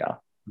happening here.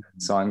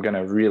 So I'm going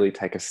to really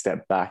take a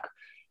step back.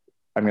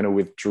 I'm going to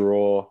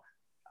withdraw.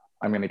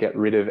 I'm going to get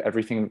rid of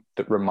everything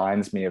that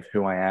reminds me of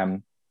who I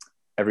am,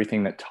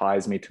 everything that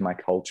ties me to my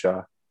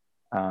culture,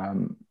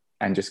 and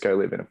just go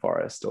live in a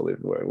forest or live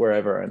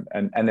wherever,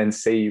 and then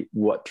see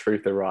what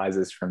truth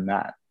arises from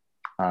that.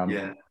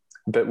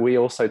 But we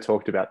also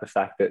talked about the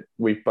fact that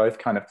we both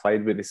kind of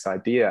played with this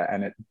idea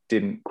and it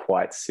didn't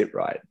quite sit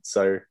right.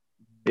 So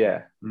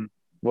yeah,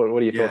 what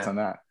are your thoughts on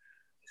that?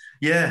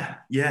 Yeah,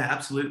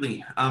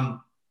 absolutely.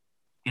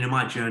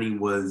 My journey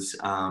was,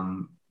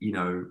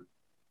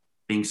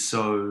 being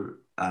so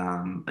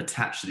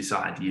attached to this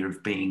idea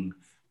of being,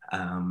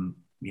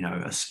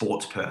 a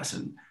sports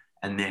person,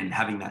 and then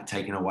having that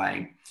taken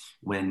away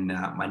when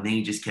my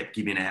knee just kept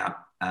giving out,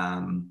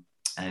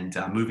 and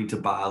moving to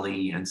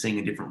Bali and seeing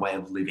a different way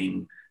of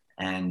living.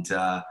 And,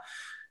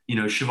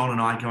 Siobhan and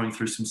I going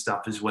through some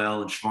stuff as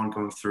well, and Siobhan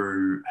going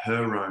through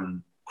her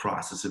own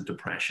crisis of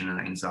depression and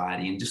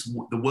anxiety, and just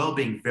the world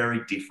being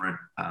very different,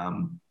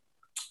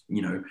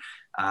 to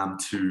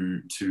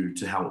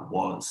how it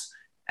was.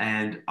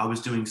 And I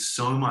was doing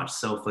so much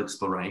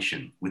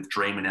self-exploration with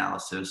dream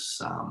analysis,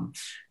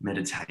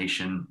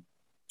 meditation.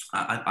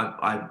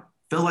 I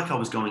felt like I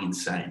was going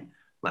insane.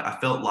 Like I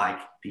felt like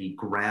the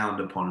ground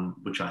upon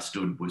which I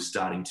stood was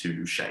starting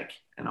to shake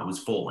and I was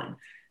falling,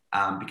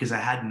 because I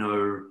had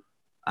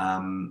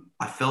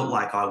I felt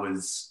like I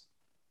was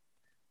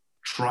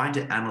trying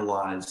to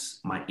analyze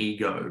my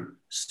ego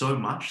so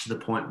much to the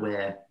point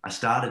where I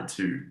started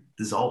to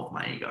dissolve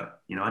my ego.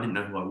 I didn't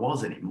know who I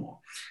was anymore.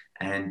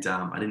 And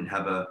I didn't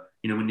have when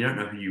you don't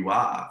know who you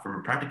are from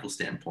a practical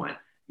standpoint,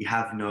 you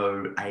have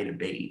no A to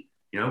B.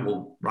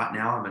 Well, right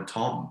now I'm a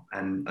Tom,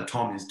 and a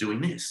Tom is doing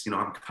this.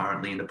 I'm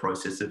currently in the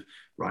process of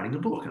writing a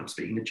book, and I'm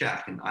speaking to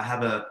Jack, and I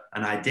have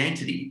an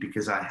identity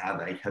because I have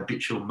a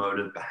habitual mode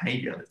of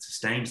behavior that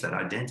sustains that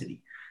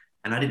identity.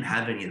 And I didn't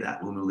have any of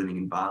that when we were living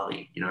in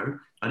Bali.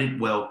 I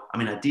didn't,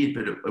 I did,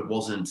 but it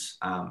wasn't,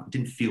 it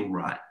didn't feel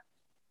right.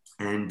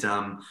 And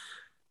so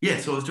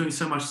I was doing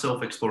so much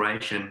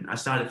self-exploration. I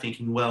started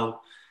thinking,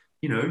 well,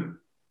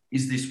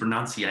 is this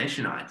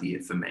renunciation idea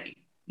for me?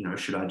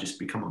 Should I just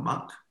become a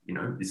monk?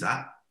 Is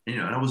that,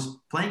 and I was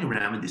playing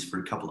around with this for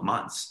a couple of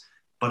months,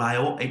 but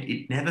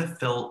it never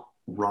felt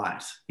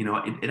right.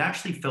 It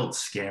actually felt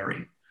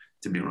scary,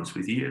 to be honest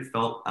with you. It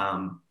felt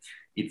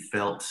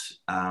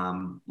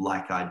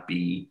like I'd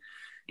be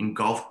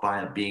engulfed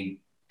by a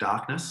big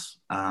darkness.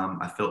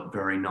 I felt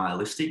very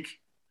nihilistic.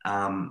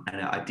 And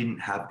I didn't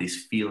have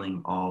this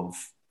feeling of,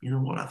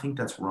 I think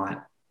that's right.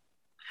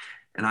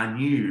 And I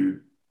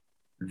knew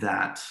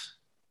that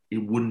it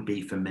wouldn't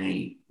be for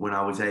me when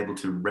I was able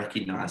to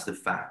recognize the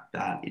fact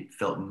that it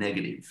felt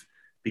negative,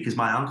 because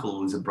my uncle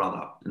was a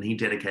brother and he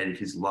dedicated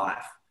his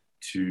life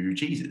to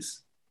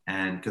Jesus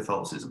and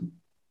Catholicism.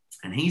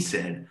 And he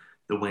said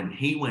that when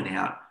he went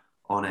out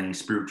on a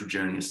spiritual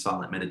journey of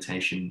silent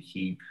meditation,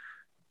 he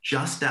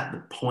just at the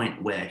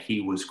point where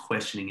he was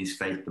questioning his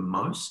faith the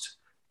most,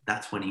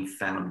 that's when he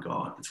found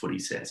God. That's what he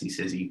says. He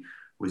says he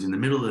was in the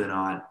middle of the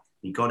night,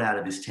 he got out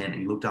of his tent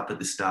and he looked up at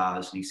the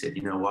stars and he said,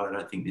 you know what, I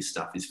don't think this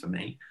stuff is for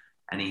me.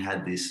 And he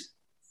had this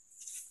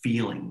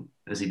feeling,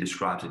 as he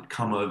describes it,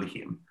 come over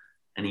him.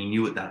 And he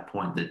knew at that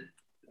point that,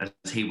 as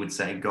he would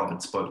say, God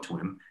spoke to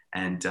him,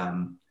 and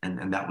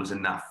that was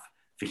enough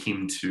for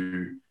him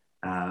to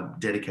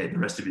dedicate the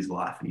rest of his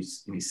life, and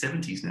he's in his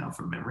 70s now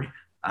from memory,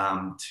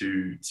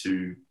 to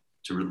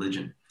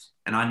religion.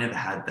 And I never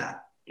had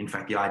that. In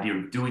fact, the idea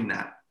of doing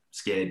that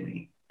scared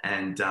me.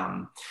 And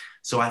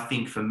so I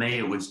think for me,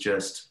 it was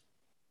just,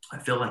 I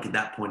felt like at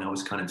that point I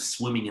was kind of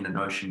swimming in an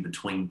ocean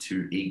between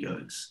two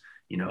egos.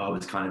 I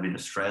was kind of in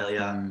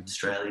Australia.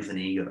 Australia's an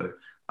ego.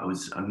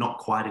 I'm not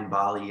quite in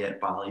Bali yet.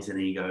 Bali's an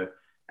ego.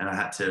 And I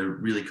had to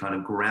really kind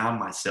of ground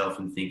myself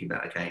and think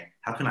about, okay,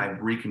 how can I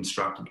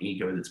reconstruct an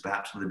ego that's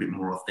perhaps a little bit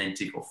more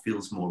authentic or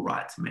feels more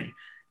right to me?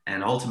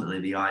 And ultimately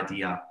the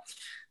idea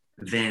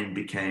then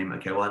became,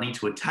 okay, well, I need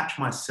to attach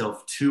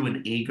myself to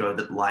an ego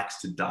that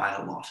likes to die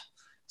a lot,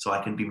 so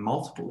I can be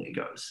multiple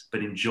egos,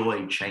 but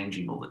enjoy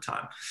changing all the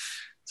time.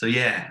 So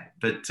yeah,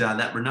 but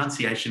that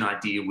renunciation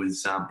idea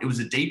was, it was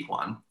a deep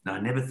one. And I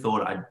never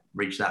thought I'd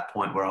reach that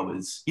point where I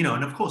was,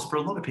 and of course, for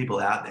a lot of people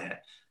out there,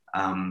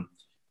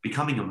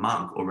 becoming a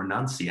monk or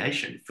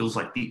renunciation feels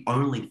like the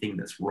only thing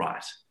that's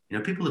right.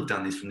 People have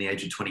done this from the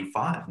age of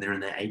 25 and they're in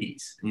their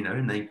 80s,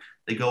 and they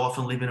go off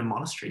and live in a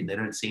monastery and they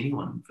don't see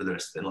anyone for the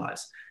rest of their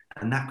lives.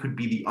 And that could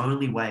be the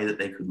only way that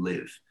they could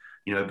live.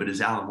 But as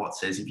Alan Watts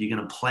says, if you're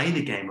going to play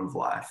the game of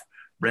life,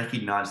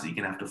 recognize that you're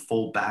going to have to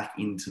fall back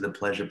into the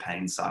pleasure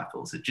pain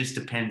cycles. It just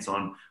depends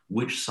on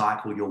which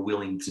cycle you're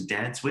willing to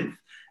dance with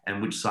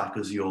and which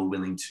cycles you're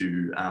willing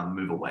to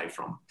move away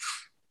from.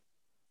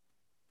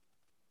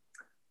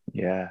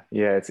 Yeah,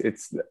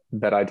 it's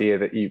that idea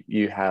that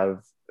you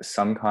have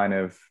some kind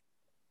of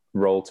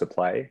role to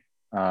play,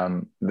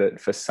 that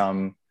for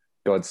some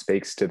God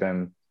speaks to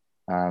them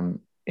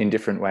in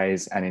different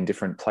ways and in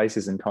different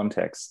places and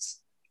contexts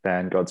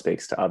than God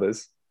speaks to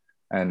others.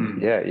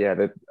 And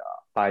that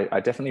I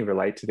definitely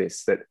relate to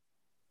this, that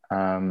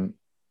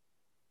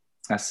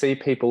I see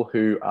people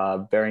who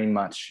are very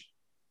much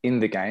in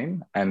the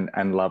game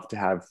and love to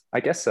have, I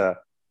guess, a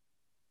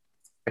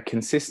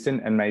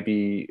consistent and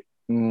maybe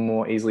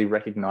more easily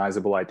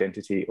recognizable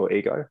identity or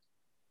ego.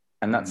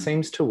 And that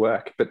seems to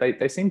work, but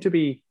they seem to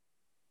be,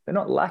 they're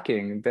not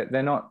lacking,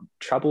 they're not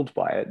troubled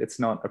by it. It's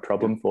not a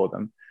problem for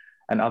them.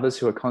 And others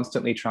who are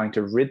constantly trying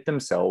to rid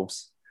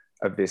themselves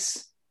of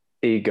this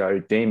ego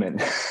demon.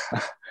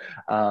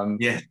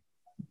 Yeah.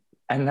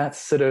 And that's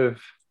sort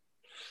of,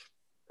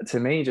 to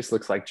me, just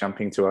looks like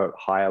jumping to a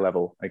higher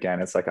level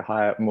again. It's like a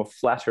higher, more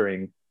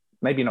flattering,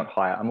 maybe not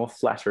higher, a more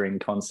flattering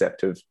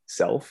concept of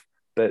self.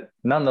 But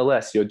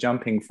nonetheless, you're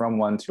jumping from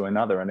one to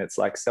another. And it's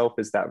like self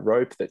is that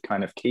rope that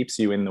kind of keeps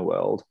you in the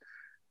world.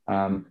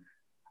 Yeah.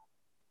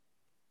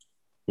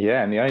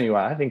 And the only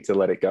way I think to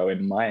let it go,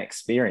 in my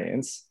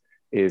experience,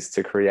 is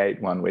to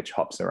create one which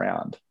hops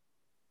around.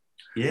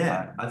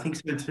 Yeah, I think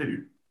so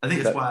too. I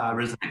think that's why I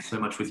resonate so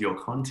much with your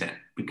content,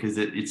 because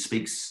it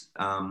speaks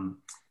on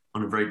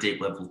a very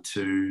deep level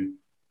to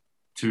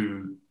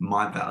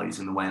my values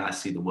and the way I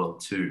see the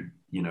world too,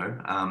 you know.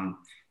 And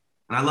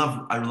I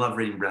love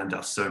reading Ram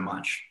Dass so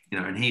much, you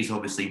know, and he's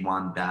obviously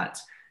one that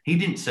he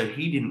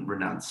didn't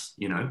renounce,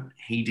 you know,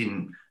 he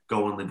didn't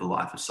go and live a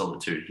life of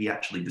solitude. He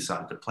actually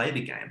decided to play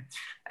the game.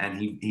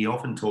 And he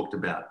often talked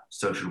about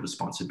social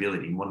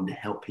responsibility and wanting to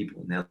help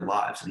people in their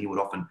lives. And he would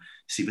often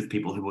sit with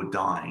people who were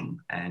dying,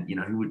 and, you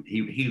know,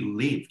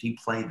 he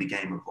played the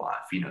game of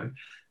life, you know.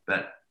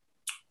 But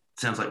it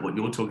sounds like what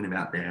you're talking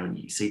about there, and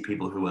you see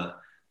people who are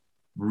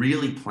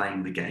really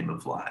playing the game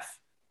of life.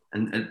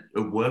 And it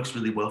works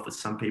really well for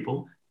some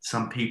people.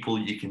 Some people,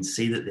 you can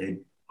see that they're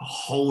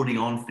holding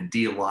on for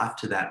dear life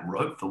to that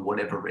rope for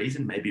whatever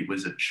reason. Maybe it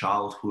was a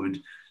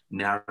childhood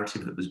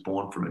narrative that was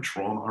born from a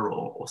trauma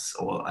or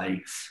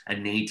a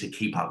need to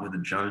keep up with the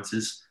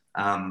Joneses.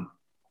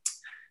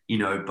 You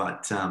know,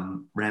 but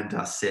Ram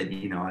Dass said,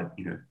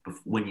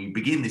 when you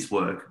begin this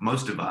work,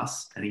 most of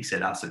us, and he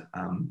said us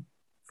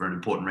for an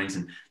important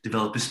reason,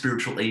 develop a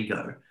spiritual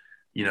ego.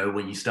 You know,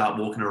 when you start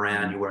walking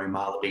around, you're wearing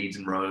mala beads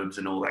and robes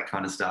and all that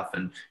kind of stuff,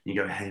 and you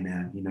go, hey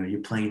man, you know,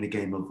 you're playing the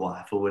game of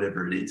life or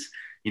whatever it is,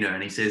 you know.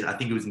 And he says, I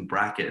think it was in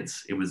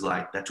brackets, it was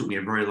like, that took me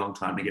a very long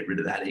time to get rid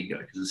of that ego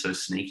because it's so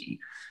sneaky,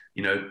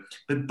 you know.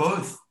 But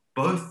both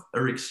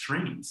are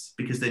extremes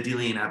because they're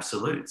dealing in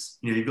absolutes.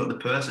 You know, you've got the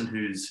person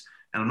who's,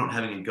 and I'm not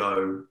having a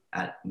go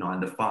at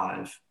 9 to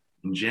 5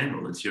 in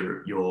general, it's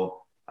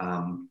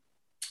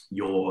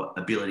your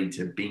ability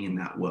to be in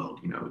that world,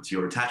 you know, it's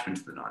your attachment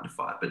to the 9 to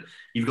 5. But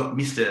you've got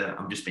Mr.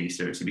 I'm just being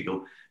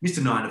stereotypical,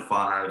 Mr. 9 to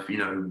 5, you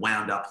know,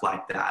 wound up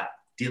like that,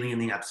 dealing in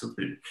the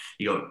absolute.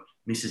 You got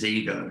Mrs.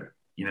 Ego,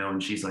 you know,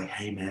 and she's like,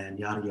 hey man,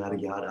 yada, yada,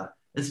 yada.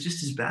 It's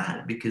just as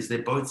bad because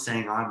they're both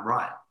saying, I'm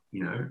right,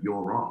 you know,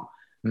 you're wrong.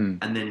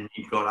 And then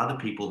you've got other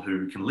people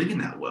who can live in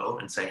that world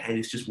and say, hey,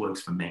 this just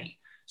works for me.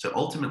 So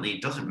ultimately,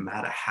 it doesn't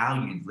matter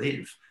how you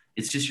live.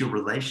 It's just your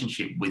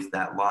relationship with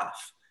that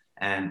life.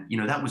 And, you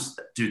know, that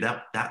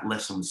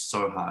lesson was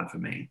so hard for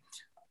me.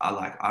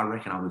 I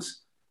reckon I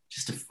was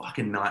just a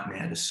fucking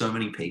nightmare to so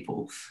many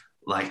people,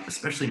 like,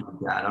 especially my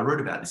dad. I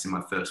wrote about this in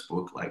my first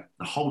book, like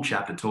the whole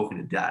chapter talking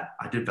to dad.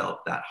 I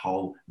developed that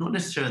whole, not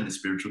necessarily in the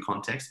spiritual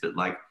context, but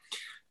like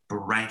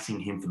berating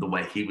him for the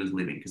way he was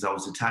living. Because I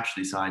was attached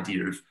to this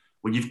idea of,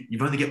 well,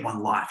 you've only got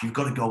one life. You've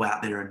got to go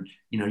out there and,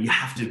 you know, you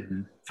have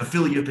to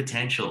fulfill your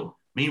potential.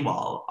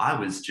 Meanwhile, I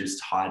was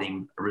just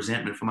hiding a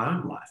resentment for my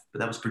own life, but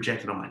that was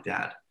projected on my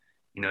dad.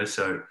 You know,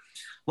 so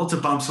lots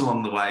of bumps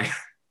along the way.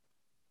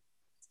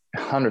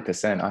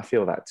 100%. I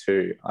feel that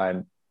too.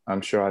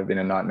 I'm sure I've been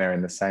a nightmare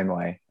in the same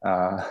way.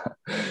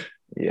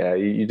 Yeah,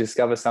 you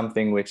discover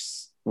something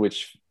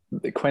which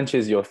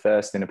quenches your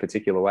thirst in a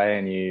particular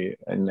way,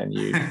 and then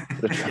you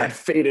sort of try and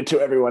feed it to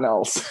everyone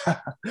else.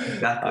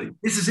 Exactly.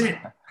 This is it.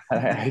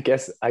 I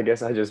guess I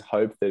just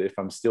hope that if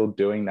I'm still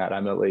doing that,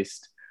 I'm at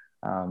least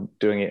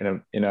doing it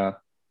in a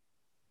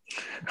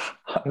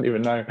I don't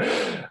even know,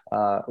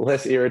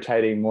 less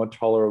irritating, more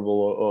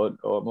tolerable,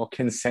 or more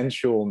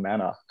consensual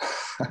manner.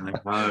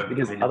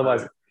 Because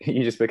otherwise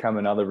you just become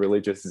another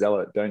religious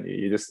zealot, don't you?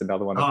 You're just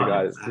another one of the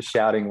guys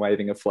shouting,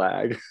 waving a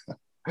flag.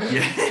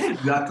 Yeah,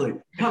 exactly.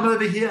 Come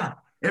over here.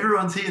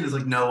 Everyone's here. There's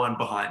like no one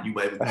behind you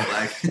waving the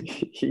flag.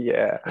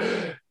 Yeah,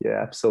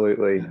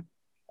 absolutely.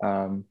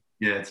 Yeah,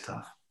 it's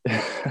tough.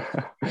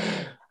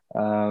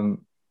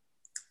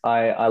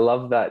 I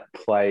love that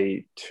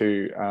play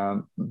too,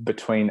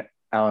 between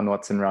Alan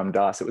Watts and Ram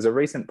Dass. It was a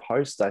recent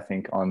post, I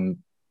think, on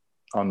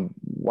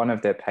one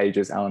of their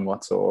pages,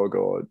 alanwatts.org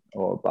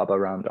or Baba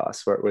Ram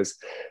Dass, where it was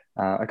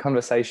a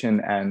conversation,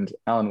 and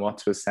Alan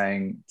Watts was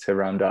saying to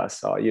Ram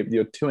Dass, "Oh,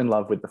 you're too in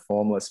love with the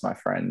formless, my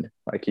friend.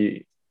 Like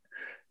you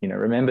know,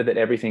 remember that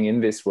everything in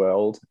this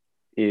world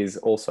is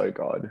also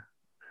God."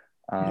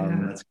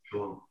 Yeah, that's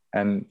cool.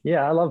 And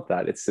yeah, I love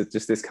that. It's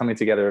just this coming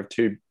together of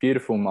two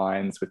beautiful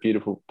minds with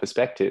beautiful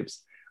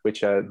perspectives,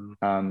 which are,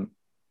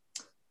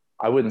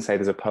 I wouldn't say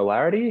there's a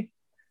polarity,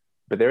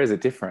 but there is a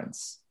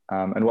difference.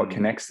 And what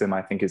connects them,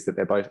 I think, is that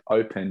they're both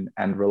open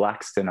and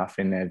relaxed enough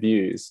in their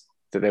views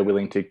that they're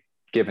willing to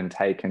give and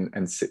take,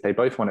 and they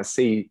both want to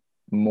see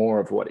more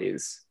of what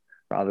is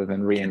rather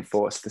than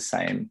reinforce the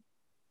same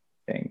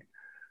thing.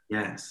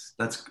 Yes,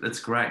 that's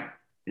great.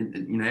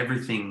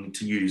 Everything,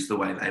 to use the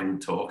way they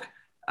would talk,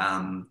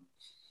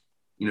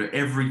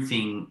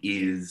 everything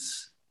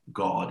is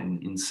God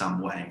in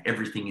some way.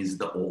 Everything is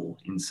the all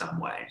in some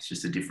way. It's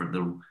just a different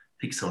little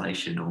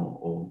pixelation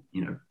or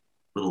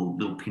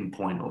little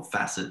pinpoint or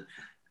facet.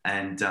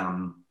 And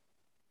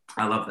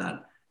I love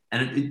that.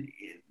 And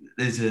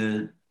there's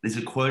a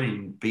quote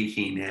in Be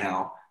Here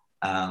Now.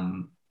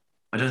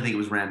 I don't think it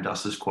was Ram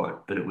Duss's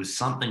quote, but it was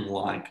something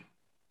like,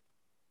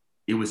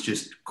 it was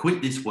just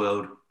quit this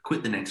world,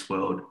 quit the next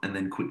world, and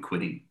then quit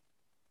quitting.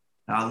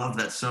 And I love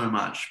that so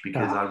much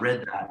because I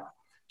read that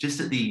just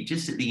at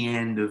the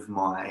end of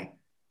my,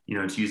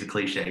 to use a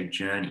cliche,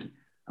 journey.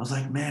 I was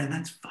like, man,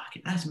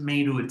 that's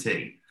me to a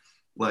T.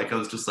 Like, I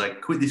was just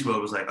like, quit this world.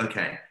 I was like,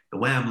 okay, the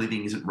way I'm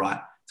living isn't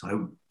right. So I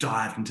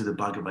dived into the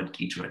Bhagavad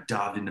Gita. I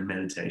dived into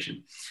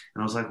meditation.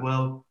 And I was like,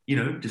 well,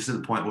 just at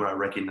the point where I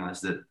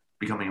recognized that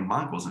becoming a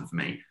monk wasn't for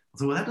me. I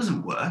was like, well, that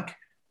doesn't work.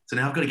 So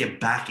now I've got to get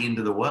back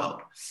into the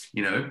world,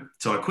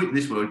 So I quit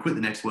this world, quit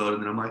the next world.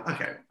 And then I'm like,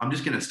 okay, I'm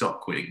just going to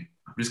stop quitting.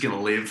 I'm just going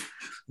to live.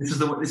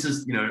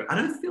 I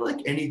don't feel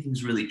like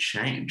anything's really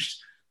changed.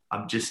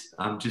 I'm just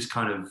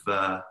kind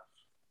of,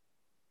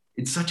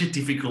 it's such a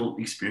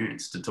difficult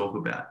experience to talk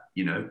about,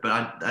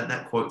 but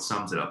that quote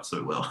sums it up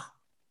so well.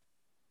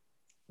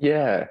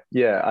 Yeah.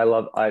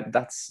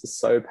 That's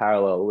so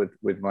parallel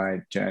with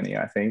my journey,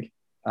 I think.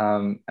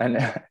 And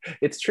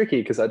it's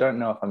tricky because I don't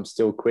know if I'm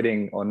still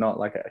quitting or not,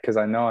 because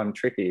I know I'm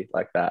tricky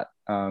like that.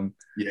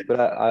 But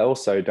I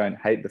also don't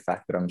hate the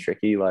fact that I'm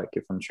tricky. Like,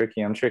 if I'm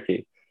tricky, I'm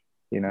tricky,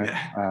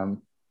 Yeah.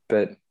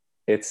 But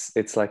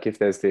it's like, if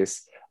there's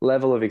this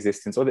level of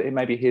existence, or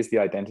maybe here's the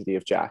identity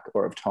of Jack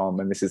or of Tom,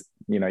 and this is,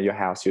 your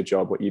house, your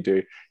job, what you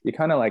do, you're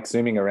kind of like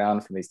zooming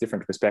around from these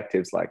different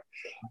perspectives, like,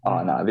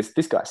 oh no,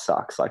 this guy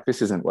sucks, like,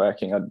 this isn't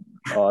working.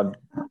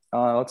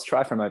 Let's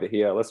try from over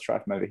here,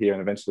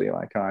 and eventually you're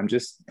like, oh, I'm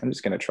just going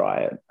to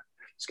try it,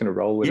 just going to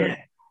roll with it.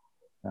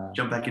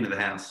 Jump back into the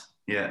house.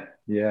 Yeah.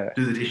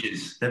 Do the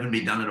dishes. They haven't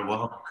been done in a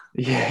while.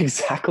 Yeah,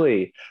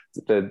 exactly.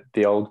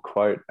 The old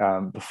quote,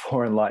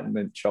 before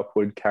enlightenment, chop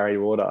wood, carry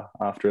water.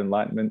 After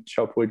enlightenment,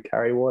 chop wood,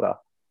 carry water.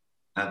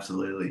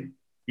 Absolutely.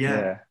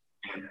 Yeah.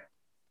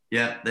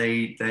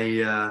 They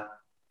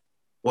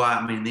well,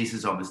 I mean, this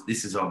is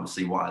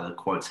obviously why the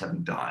quotes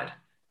haven't died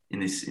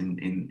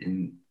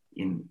in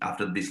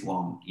after this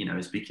long,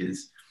 is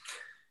because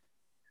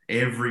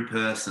every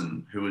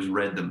person who has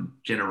read them,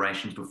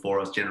 generations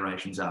before us,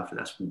 generations after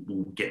us,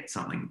 will get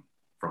something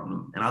from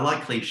them. And I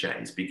like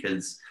cliches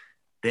because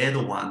they're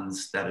the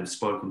ones that have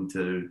spoken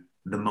to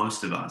the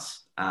most of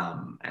us.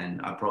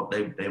 And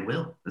they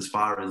will, as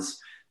far as,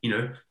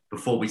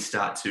 before we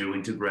start to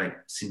integrate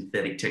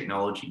synthetic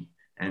technology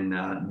and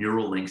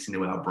neural links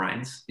into our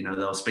brains,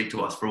 they'll speak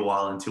to us for a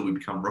while until we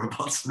become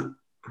robots.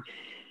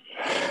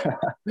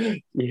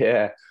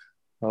 Yeah.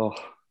 Oh,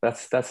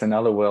 that's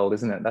another world,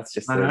 isn't it? That's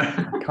just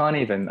I can't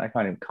even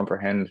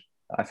comprehend.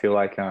 I feel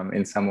like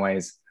in some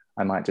ways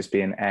I might just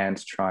be an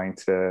ant trying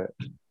to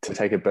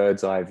take a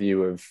bird's eye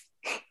view of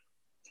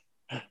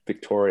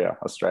Victoria,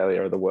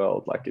 Australia, or the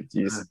world. Like,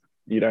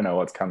 you don't know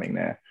what's coming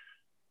there.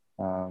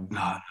 No.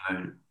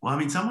 Well, I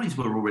mean, some ways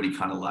we're already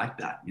kind of like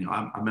that.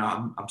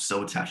 I'm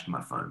so attached to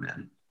my phone,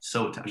 man.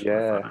 So attached to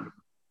my phone,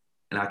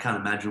 and I can't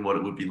imagine what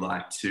it would be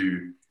like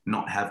to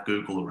not have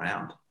Google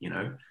around.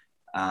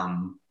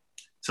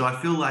 So I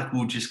feel like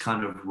we'll just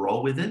kind of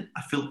roll with it.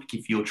 I feel like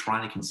if you're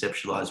trying to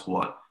conceptualize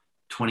what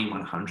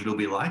 2100 will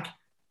be like,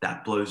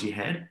 that blows your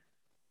head.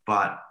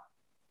 But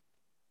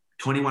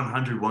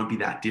 2100 won't be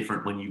that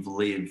different when you've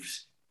lived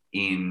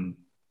in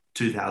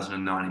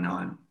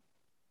 2099,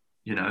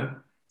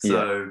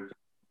 So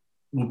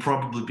we'll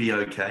probably be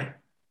okay.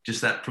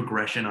 Just that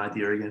progression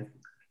idea again.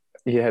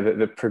 Yeah,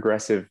 the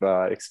progressive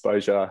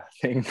exposure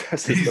thing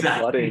versus the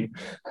flooding.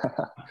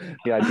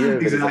 The idea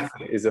of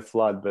it is a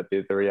flood, but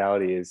the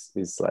reality is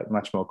like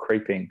much more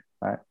creeping,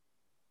 right?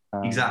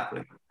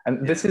 Exactly.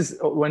 And this is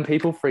when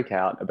people freak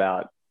out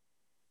about,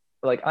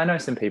 like, I know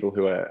some people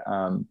who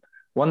are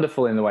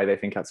wonderful in the way they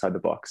think outside the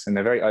box, and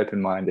they're very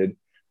open-minded.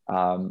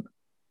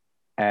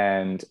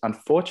 And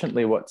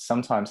unfortunately, what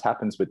sometimes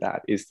happens with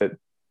that is that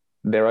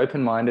their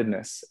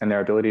open-mindedness and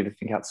their ability to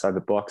think outside the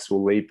box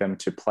will lead them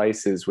to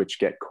places which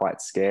get quite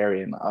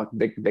scary, and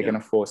they're going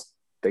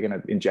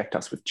to inject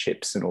us with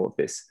chips and all of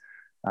this.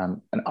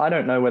 And I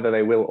don't know whether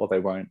they will or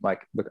they won't.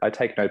 Like, look, I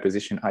take no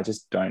position. I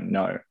just don't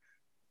know.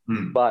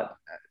 But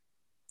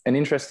an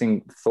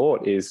interesting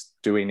thought is,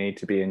 do we need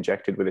to be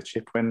injected with a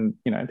chip when,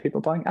 people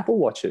are buying Apple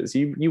Watches?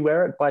 You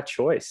wear it by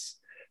choice.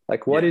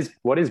 Like, what is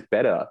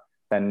better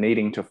than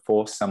needing to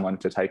force someone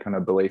to take on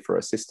a belief or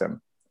a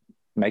system,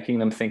 making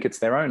them think it's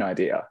their own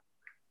idea?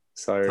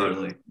 So,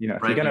 totally.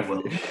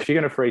 If you're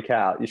gonna freak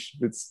out,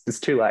 it's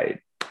too late.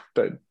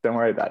 But don't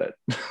worry about it.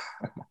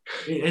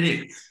 It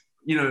is.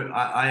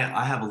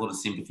 I have a lot of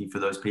sympathy for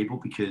those people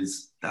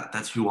because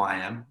that's who I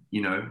am.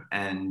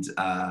 And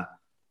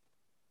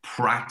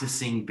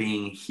practicing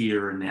being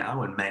here and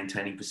now and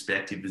maintaining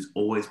perspective has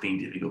always been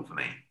difficult for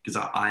me because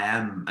I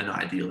am an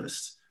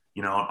idealist.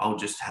 You know, I'll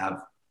just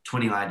have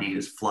 20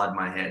 ideas flood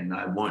my head and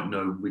I won't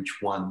know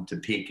which one to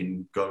pick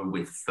and go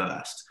with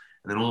first.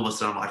 And then all of a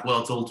sudden I'm like,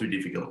 well, it's all too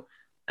difficult.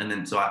 And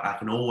then so I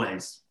can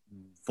always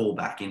fall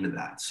back into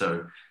that.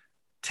 So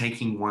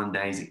taking one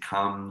day as it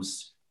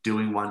comes,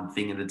 doing one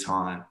thing at a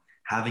time,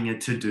 having a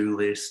to-do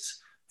list,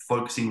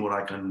 focusing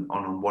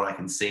on what I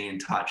can see and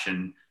touch,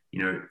 and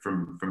you know,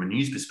 from a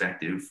news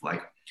perspective,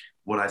 like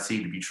what I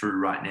see to be true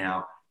right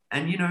now.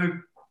 And you know,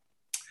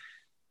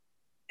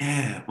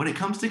 yeah, when it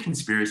comes to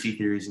conspiracy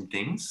theories and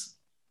things,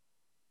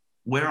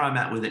 where I'm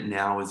at with it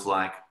now is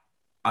like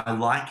I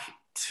like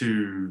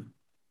to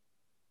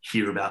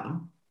hear about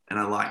them and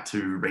I like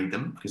to read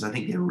them because I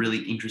think they're really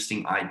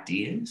interesting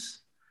ideas.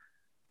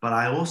 But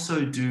I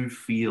also do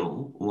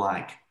feel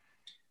like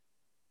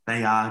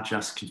they are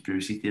just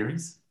conspiracy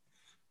theories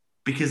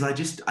because I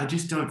just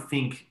don't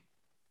think,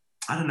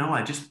 I don't know.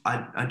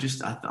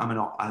 I'm an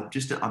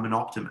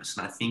optimist.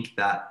 And I think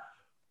that,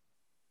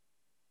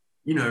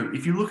 you know,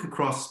 if you look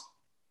across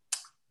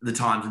the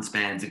times and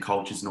spans and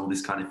cultures and all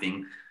this kind of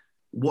thing,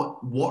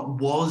 what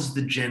was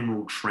the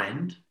general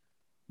trend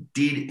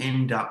did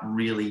end up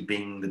really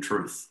being the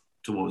truth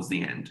towards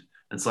the end.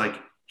 It's like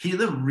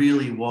Hitler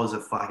really was a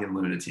fucking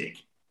lunatic,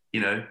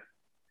 you know?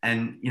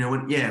 And, you know,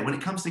 when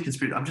it comes to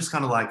conspiracy, I'm just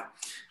kind of like,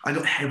 I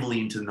got heavily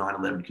into the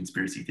 9/11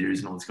 conspiracy theories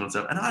and all this kind of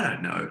stuff. And I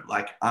don't know,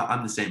 like,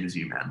 I'm the same as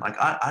you, man. Like,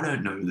 I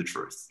don't know the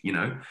truth, you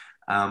know?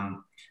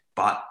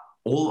 But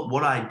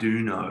what I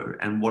do know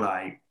and what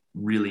I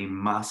really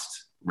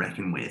must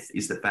reckon with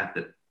is the fact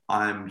that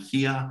I'm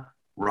here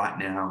right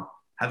now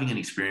having an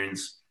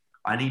experience.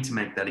 I need to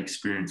make that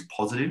experience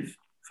positive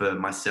for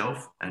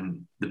myself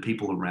and the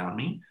people around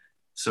me.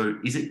 So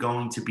is it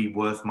going to be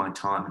worth my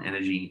time and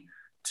energy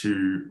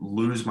to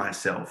lose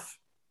myself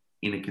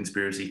in a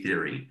conspiracy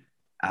theory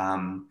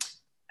and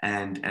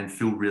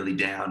feel really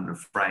down and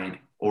afraid?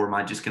 Or am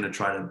I just going to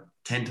try to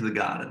tend to the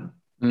garden,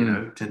 you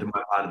know, tend to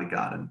my part of the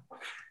garden?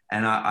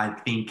 And I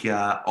think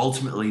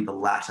ultimately the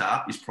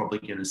latter is probably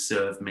going to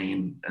serve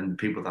me and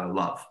people that I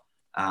love,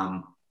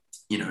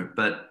 you know,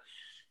 but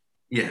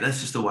yeah,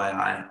 that's just the way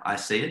I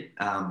see it.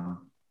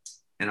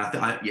 And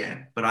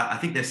I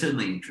think they're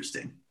certainly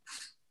interesting.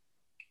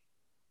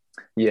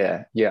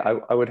 Yeah,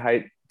 I would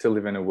hate to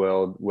live in a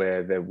world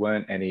where there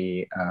weren't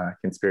any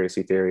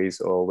conspiracy theories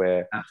or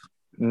where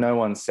no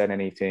one said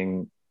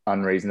anything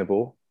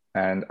unreasonable.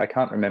 And I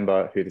can't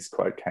remember who this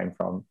quote came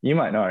from. You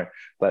might know,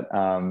 but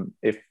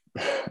if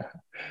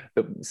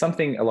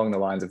something along the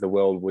lines of the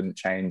world wouldn't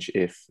change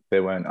if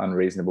there weren't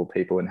unreasonable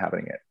people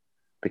inhabiting it.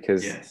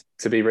 Because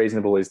to be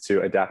reasonable is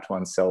to adapt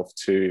oneself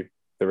to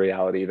the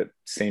reality that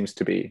seems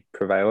to be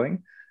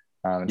prevailing.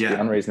 To be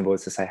unreasonable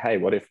is to say, hey,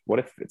 what if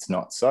it's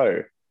not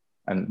so?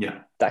 And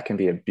that can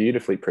be a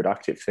beautifully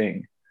productive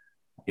thing.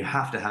 You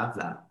have to have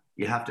that.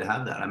 You have to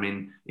have that. I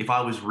mean, if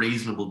I was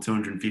reasonable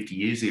 250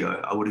 years ago,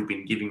 I would have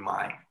been giving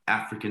my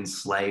African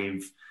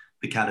slave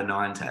the cat o'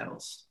 nine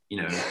tails.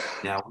 You know,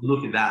 now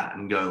look at that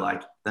and go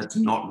like, that's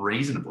not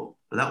reasonable.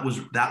 But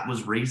that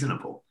was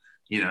reasonable,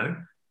 you know?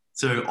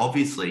 So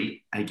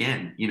obviously,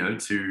 again, you know,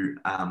 to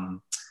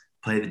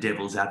play the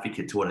devil's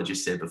advocate to what I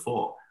just said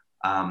before,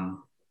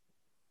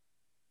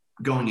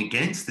 going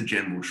against the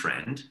general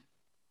trend,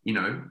 you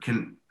know,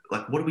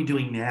 what are we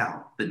doing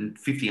now that in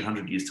 50,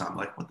 100 years time,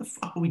 like, what the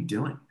fuck are we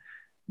doing?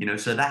 You know,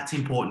 so that's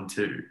important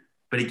too.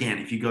 But again,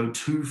 if you go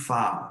too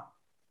far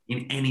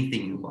in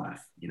anything in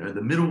life, you know,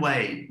 the middle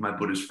way, my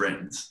Buddhist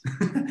friends,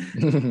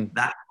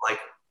 that like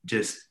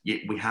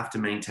we have to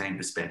maintain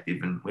perspective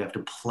and we have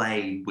to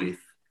play with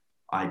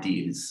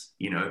ideas,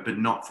 you know, but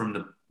not from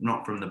the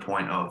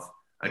point of,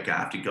 okay, I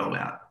have to go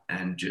out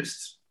and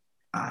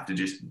I have to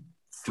just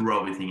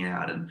throw everything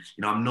out. And,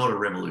 you know, I'm not a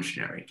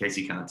revolutionary in case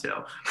you can't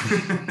tell.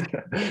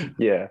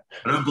 Yeah.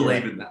 I don't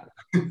believe in that.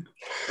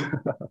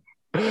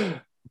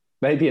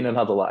 Maybe in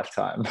another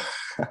lifetime.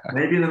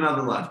 Maybe in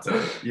another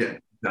lifetime. Yeah,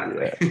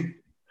 exactly.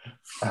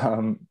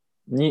 Yeah.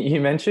 You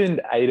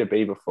mentioned A to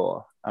B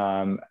before.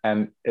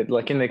 And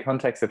like in the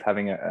context of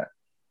having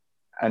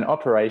an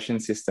operation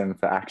system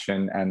for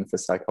action and for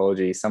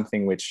psychology,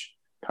 something which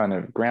kind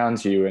of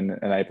grounds you and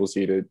enables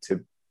you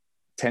to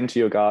tend to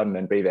your garden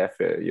and be there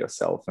for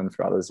yourself and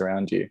for others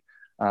around you.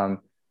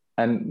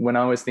 And when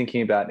I was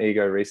thinking about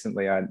ego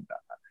recently, I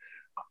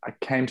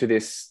came to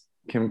this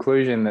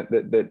conclusion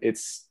that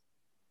it's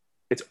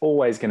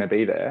always going to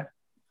be there,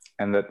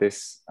 and that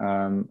this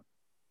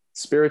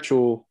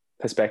spiritual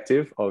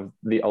perspective of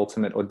the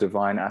ultimate or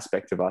divine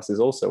aspect of us is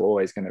also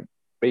always going to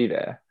be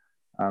there.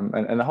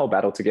 And the whole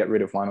battle to get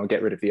rid of one or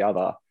get rid of the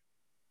other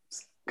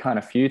is kind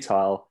of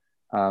futile.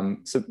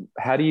 So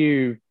how do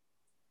you,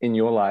 in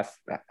your life,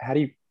 how do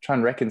you try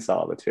and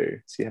reconcile the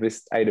two? So you have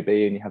this A to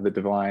B and you have the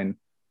divine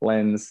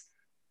lens.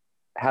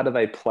 How do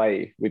they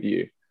play with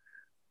you?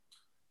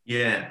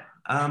 Yeah.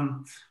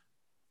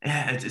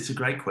 It's a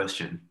great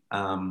question.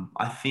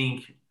 I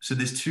think, so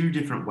there's two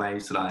different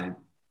ways that I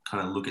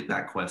kind of look at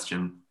that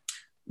question.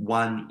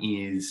 One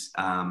is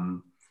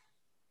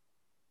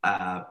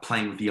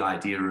playing with the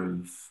idea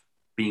of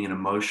being an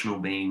emotional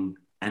being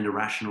and a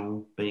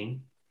rational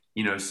being,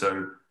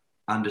 so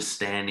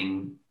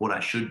understanding what I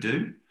should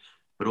do,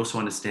 but also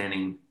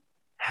understanding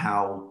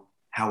how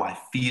I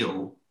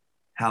feel,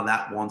 how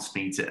that wants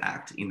me to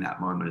act in that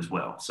moment as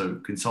well. So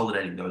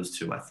consolidating those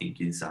two, I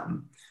think, is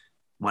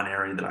one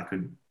area that I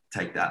could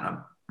take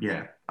that.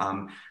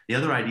 The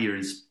other idea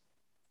is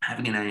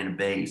having an A and a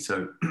B.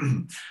 So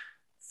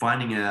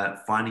finding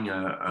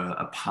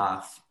a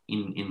path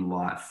in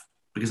life,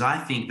 because I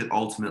think that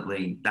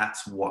ultimately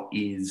that's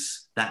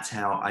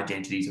how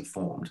identities are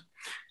formed.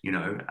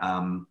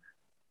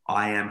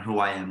 I am who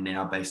I am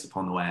now based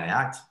upon the way I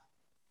act.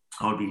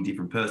 I would be a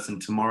different person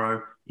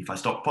tomorrow if I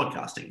stopped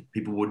podcasting.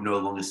 People would no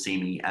longer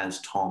see me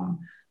as Tom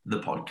the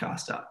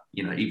podcaster,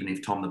 even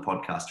if Tom the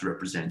podcaster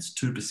represents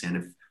 2%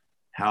 of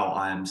how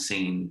I am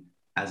seen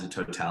as a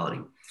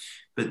totality.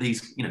 But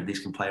these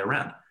can play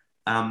around.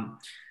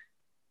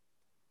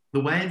 The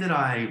way that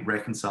I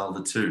reconcile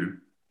the two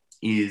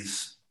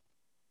is,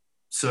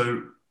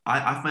 so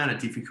I found it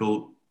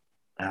difficult.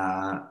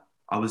 I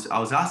was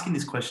asking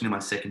this question in my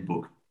second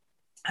book.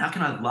 How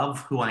can I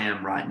love who I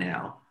am right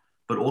now,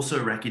 but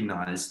also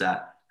recognize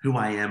that who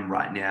I am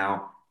right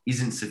now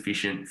isn't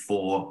sufficient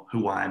for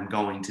who I'm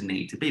going to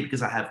need to be?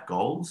 Because I have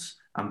goals.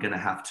 I'm going to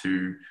have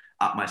to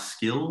up my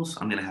skills.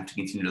 I'm going to have to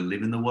continue to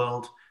live in the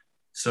world.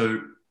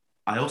 So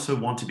I also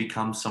want to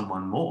become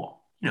someone more.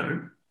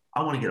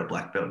 I want to get a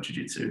black belt in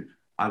jiu-jitsu.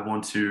 I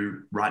want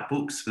to write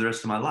books for the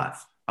rest of my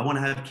life. I want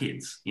to have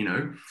kids.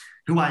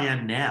 Who I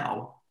am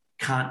now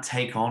can't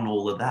take on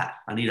all of that.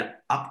 I need to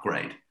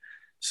upgrade.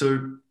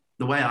 So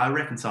the way I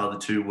reconcile the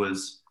two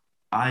was,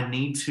 I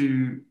need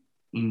to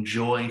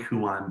enjoy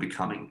who I'm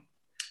becoming,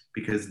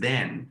 because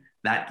then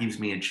that gives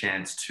me a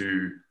chance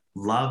to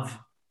love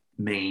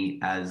me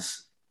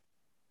as,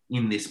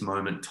 in this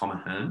moment, Tom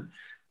Ahern,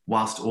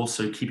 whilst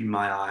also keeping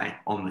my eye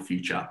on the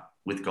future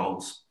with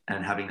goals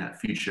and having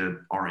that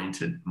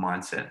future-oriented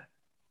mindset.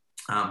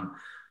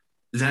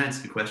 Does that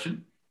answer the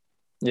question?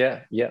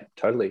 Yeah,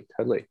 totally.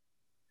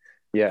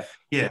 Yeah.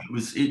 Yeah,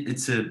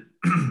 it's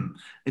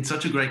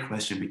such a great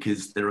question,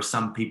 because there are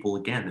some people,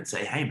 again, that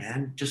say, hey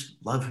man, just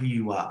love who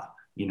you are,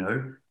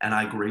 and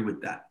I agree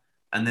with that.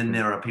 And then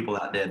there are people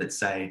out there that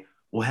say,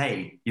 well,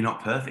 hey, you're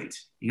not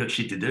perfect. You got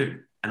shit to do.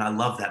 And I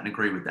love that and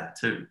agree with that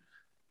too.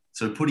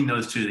 So putting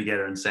those two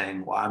together and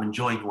saying, well, I'm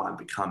enjoying who I'm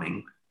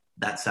becoming,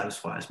 that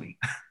satisfies me.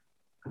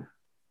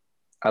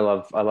 I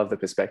love the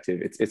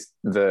perspective. It's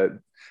the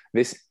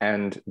this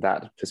and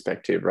that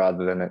perspective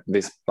rather than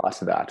this but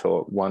that,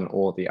 or one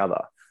or the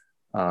other.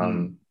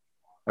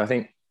 I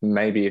think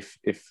maybe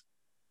if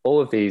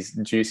all of these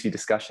juicy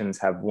discussions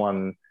have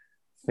one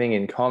thing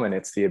in common,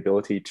 it's the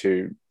ability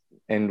to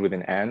end with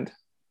an and,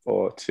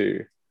 or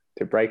to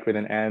break with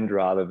an and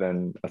rather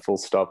than a full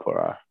stop or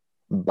a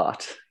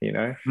but.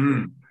 I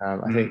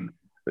think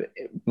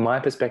my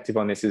perspective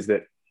on this is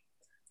that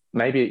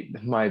maybe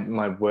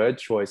my word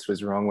choice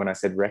was wrong when I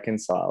said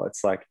reconcile.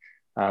 It's like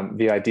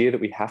the idea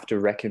that we have to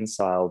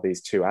reconcile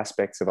these two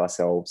aspects of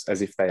ourselves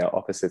as if they are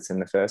opposites in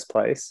the first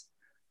place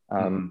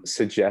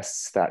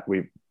suggests that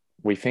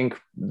we think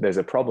there's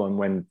a problem,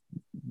 when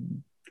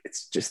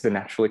it's just the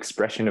natural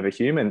expression of a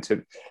human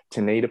to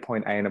need a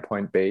point A and a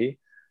point B,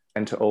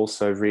 and to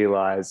also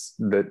realize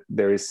that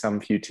there is some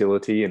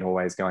futility in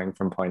always going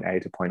from point A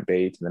to point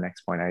B to the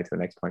next point A to the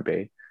next point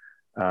B.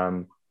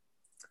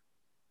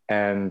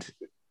 And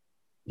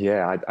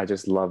yeah, I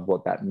just love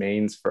what that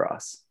means for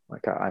us.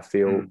 Like I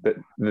feel that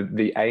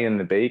the A and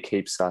the B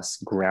keeps us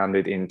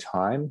grounded in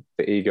time.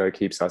 The ego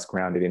keeps us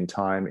grounded in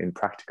time, in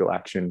practical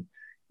action,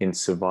 in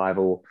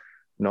survival,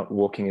 not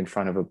walking in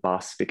front of a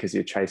bus because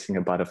you're chasing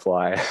a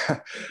butterfly.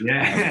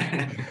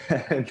 Yeah.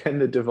 And then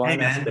the divine hey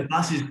man, aspect. the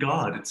bus is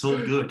God. It's all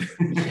good.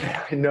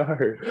 Yeah, I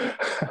know.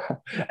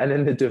 And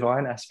then the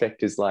divine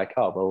aspect is like,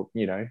 oh,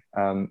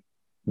 well,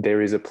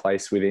 there is a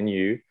place within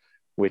you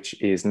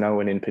which is no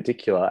one in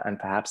particular, and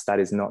perhaps that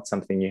is not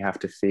something you have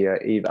to fear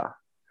either.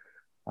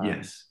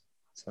 Yes,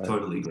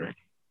 totally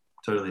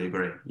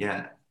agree.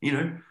 Yeah,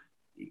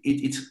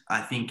 it's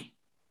I think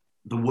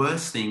the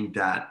worst thing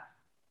that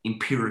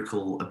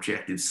empirical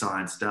objective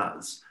science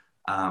does,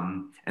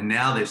 and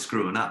now they're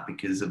screwing up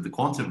because of the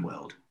quantum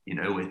world,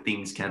 where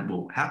things can,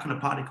 well, how can a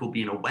particle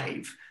be in a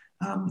wave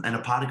and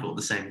a particle at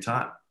the same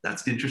time?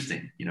 That's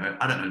interesting.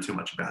 I don't know too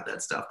much about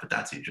that stuff, but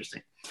that's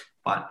interesting.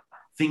 But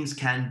things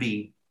can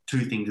be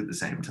two things at the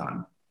same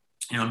time.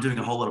 I'm doing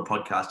a whole lot of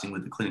podcasting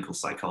with a clinical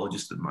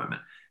psychologist at the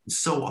moment. And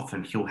so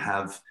often he'll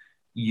have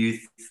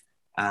youth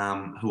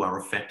who are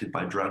affected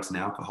by drugs and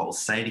alcohol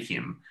say to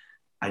him,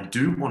 I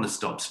do want to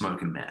stop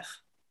smoking meth,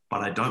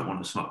 but I don't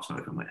want to stop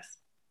smoking meth.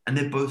 And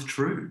they're both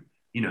true.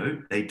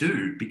 They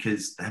do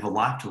because they have a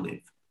life to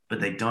live,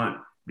 but they don't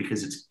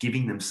because it's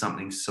giving them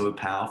something so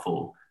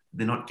powerful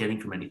they're not getting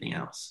from anything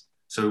else.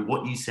 So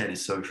what you said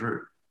is so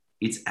true.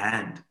 It's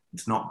and,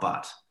 it's not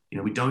but.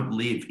 We don't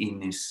live in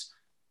this,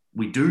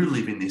 we do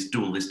live in this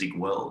dualistic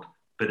world,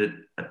 but it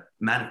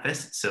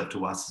manifests itself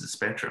to us as a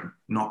spectrum,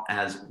 not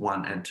as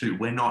one and two.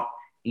 We're not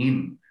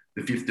in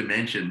the fifth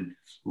dimension,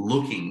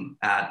 looking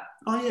at,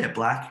 oh yeah,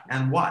 black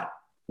and white.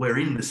 We're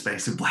in the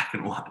space of black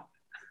and white.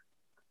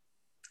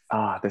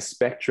 The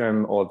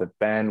spectrum or the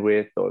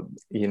bandwidth, or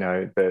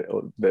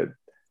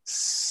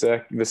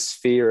the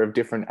sphere of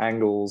different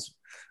angles,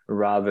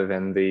 rather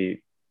than the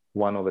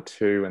one or the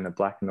two and the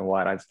black and the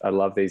white. I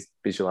love these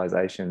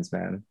visualizations,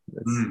 man.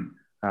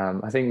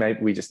 I think maybe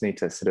we just need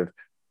to sort of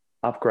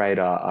upgrade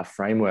our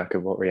framework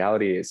of what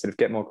reality is, sort of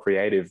get more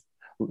creative,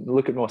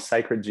 look at more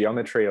sacred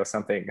geometry or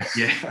something.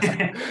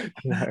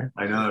 Yeah.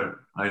 I know.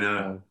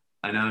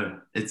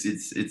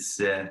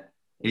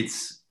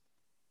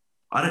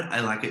 I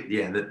like it.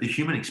 Yeah. The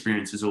human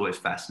experience has always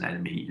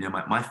fascinated me.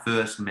 My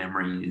first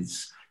memory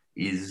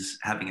is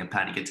having a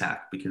panic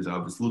attack because I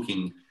was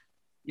looking,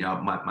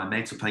 my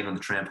mates were playing on the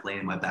trampoline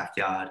in my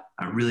backyard.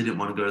 I really didn't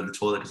want to go to the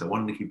toilet because I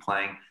wanted to keep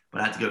playing,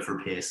 but I had to go for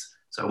a piss.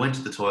 So I went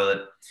to the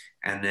toilet,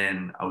 and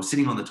then I was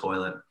sitting on the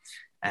toilet,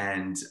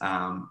 and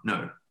I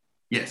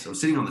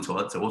was sitting on the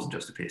toilet, so it wasn't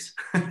just a piss.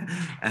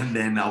 And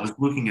then I was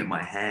looking at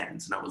my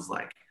hands, and I was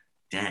like,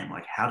 damn,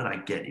 like, how did I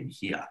get in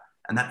here?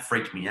 And that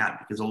freaked me out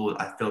because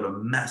I felt a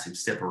massive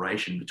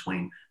separation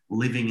between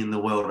living in the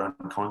world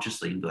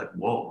unconsciously and be like,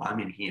 whoa, I'm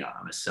in here,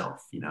 I'm a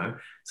self,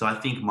 So I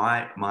think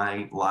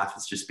my life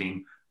has just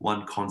been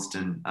one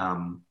constant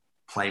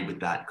play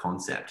with that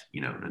concept,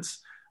 and it's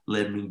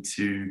led me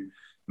to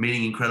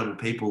meeting incredible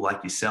people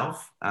like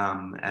yourself,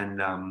 I'm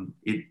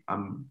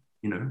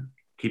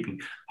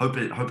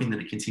hoping that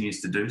it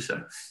continues to do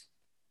so.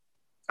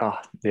 Oh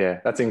yeah,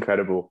 that's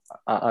incredible.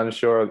 I'm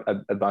sure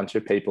a bunch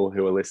of people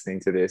who are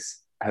listening to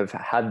this have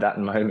had that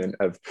moment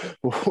of,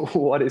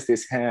 what is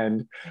this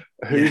hand?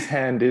 Whose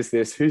hand is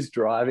this? Who's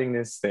driving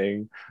this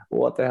thing?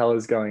 What the hell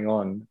is going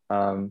on?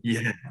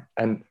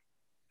 And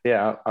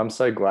yeah, I'm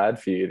so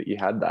glad for you that you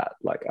had that.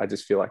 Like, I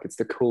just feel like it's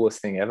the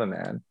coolest thing ever,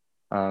 man.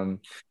 And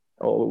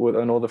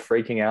all the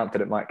freaking out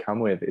that it might come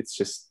with. It's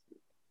just,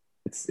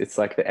 it's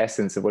like the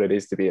essence of what it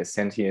is to be a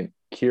sentient,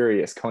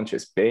 curious,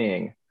 conscious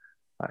being.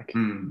 Like,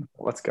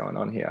 what's going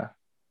on here?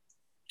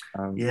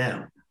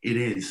 It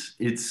is.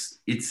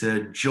 It's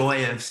a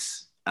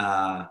joyous,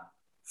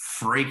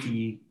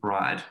 freaky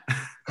ride.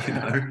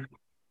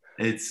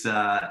 It's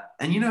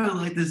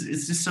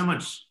it's just so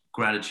much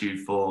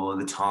gratitude for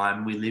the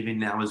time we live in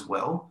now as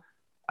well.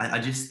 I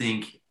just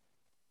think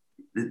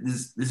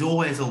there's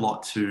always a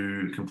lot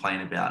to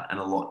complain about and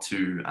a lot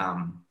to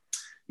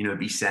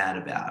be sad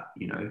about,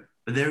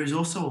 but there is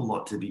also a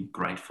lot to be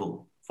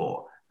grateful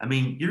for. I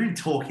mean, you're in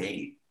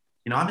Torquay,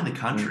 I'm in the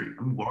country,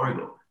 I'm in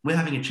Warragul. We're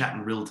having a chat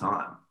in real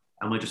time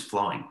and we're just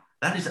flowing.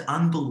 That is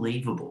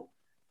unbelievable.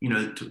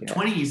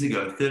 20 years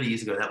ago, 30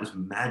 years ago, that was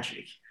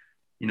magic,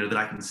 that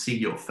I can see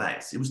your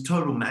face. It was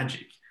total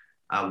magic,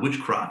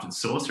 witchcraft and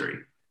sorcery.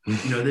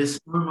 There's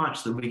so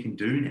much that we can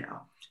do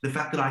now. The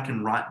fact that I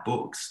can write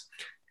books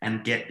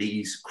and get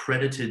these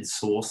credited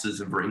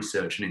sources of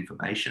research and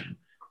information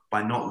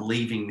by not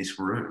leaving this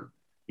room.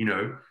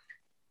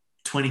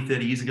 20,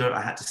 30 years ago,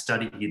 I had to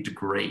study a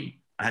degree.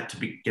 I had to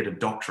get a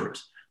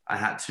doctorate. I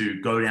had to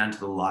go down to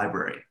the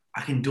library.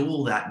 I can do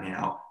all that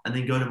now and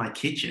then go to my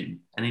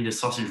kitchen and eat a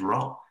sausage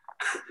roll.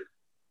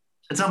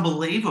 It's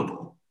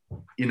unbelievable.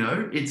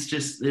 It's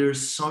just, there are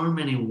so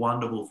many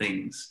wonderful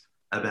things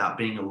about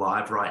being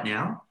alive right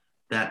now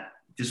that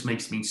just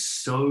makes me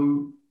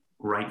so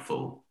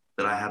grateful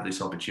that I have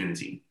this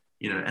opportunity,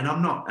 and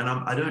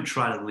I don't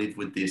try to live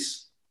with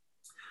this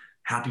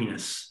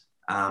happiness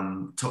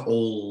to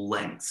all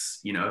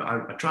lengths.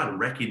 I try to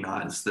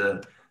recognize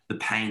the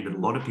pain that a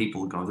lot of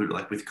people are going through,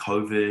 like with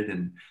COVID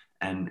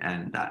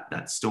and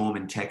that storm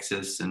in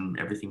Texas and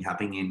everything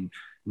happening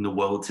in the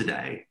world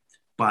today.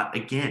 But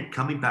again,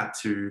 coming back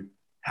to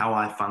how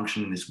I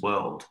function in this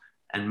world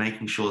and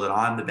making sure that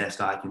I'm the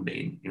best I can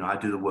be, I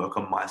do the work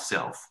on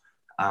myself.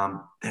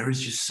 There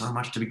is just so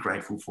much to be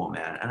grateful for,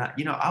 man. And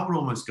I would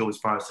almost go as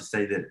far as to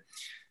say that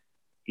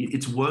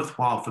it's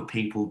worthwhile for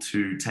people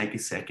to take a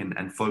second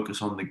and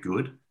focus on the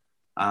good,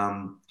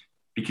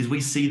 because we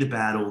see the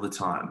bad all the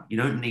time. You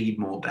don't need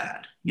more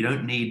bad. You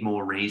don't need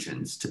more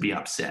reasons to be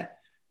upset.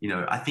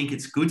 I think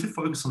it's good to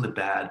focus on the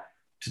bad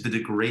to the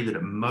degree that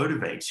it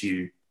motivates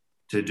you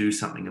to do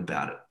something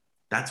about it.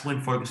 That's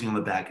when focusing on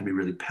the bad can be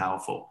really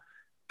powerful.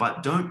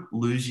 But don't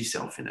lose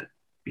yourself in it,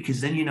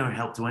 because then you're no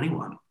help to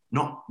anyone,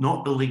 not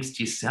the least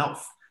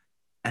yourself.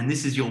 And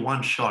this is your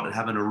one shot at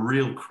having a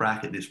real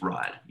crack at this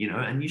ride,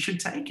 and you should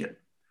take it.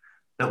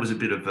 That was a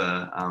bit of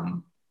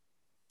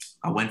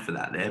I went for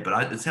that there,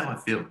 but that's how I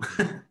feel.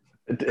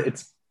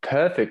 It's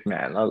perfect,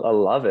 man. I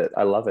love it.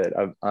 I love it.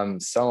 I'm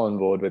so on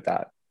board with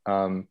that.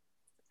 And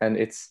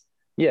it's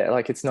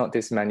not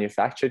this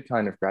manufactured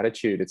kind of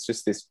gratitude. It's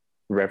just this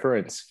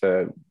reverence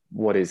for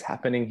what is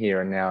happening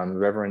here and now, and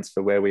reverence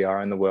for where we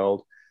are in the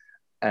world,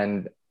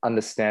 and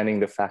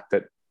understanding the fact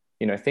that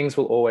things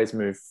will always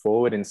move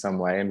forward in some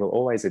way and will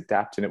always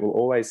adapt, and it will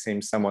always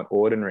seem somewhat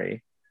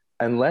ordinary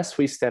unless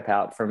we step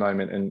out for a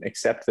moment and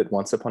accept that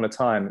once upon a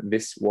time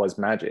this was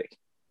magic.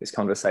 This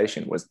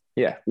conversation was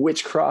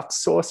witchcraft,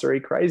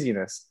 sorcery,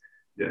 craziness.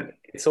 Yeah.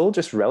 it's all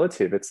just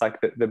relative. It's like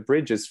the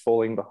bridge is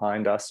falling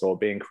behind us or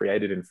being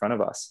created in front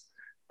of us.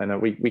 And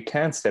we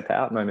can step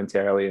out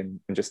momentarily and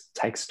just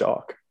take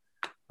stock.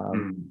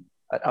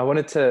 I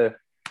wanted to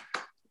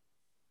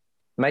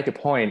make a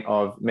point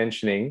of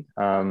mentioning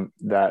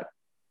that,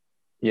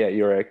 yeah,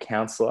 you're a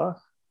counselor,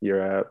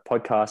 you're a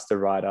podcaster,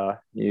 writer,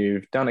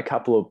 you've done a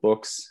couple of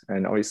books,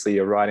 and obviously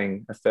you're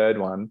writing a third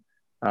one.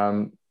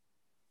 Can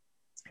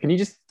you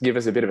just give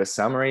us a bit of a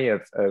summary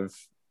of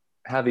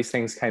how these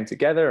things came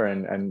together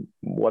and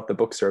what the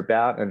books are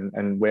about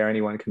and where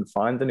anyone can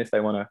find them if they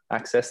want to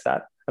access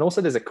that? And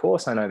also there's a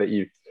course I know that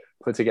you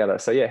put together.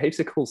 So yeah, heaps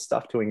of cool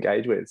stuff to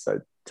engage with.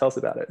 So tell us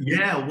about it.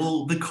 Yeah,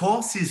 well, the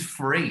course is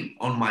free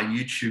on my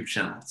YouTube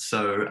channel.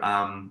 So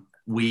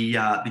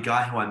the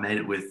guy who I made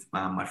it with,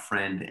 my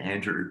friend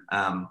Andrew,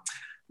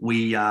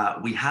 we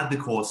had the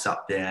course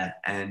up there,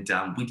 and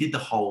we did the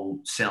whole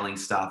selling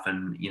stuff,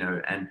 and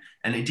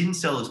and it didn't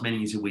sell as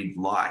many as we'd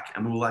like,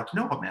 and we were like, you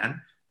know what,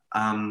 man,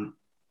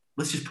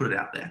 let's just put it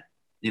out there,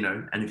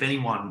 and if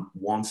anyone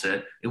wants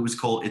it,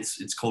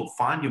 it's called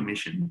Find Your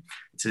Mission.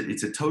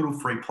 It's a total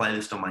free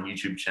playlist on my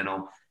YouTube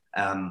channel.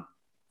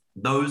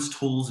 Those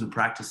tools and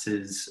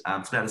practices,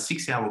 it's about a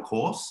 6-hour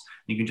course.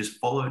 You can just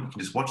follow it. You can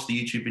just watch the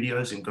YouTube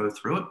videos and go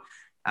through it.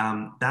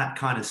 That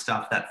kind of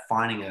stuff, that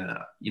finding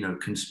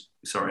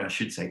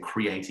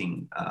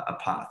creating a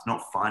path,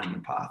 not finding a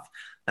path.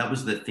 That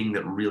was the thing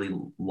that really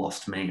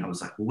lost me. I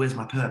was like, well, where's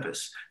my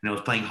purpose? And I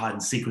was playing hide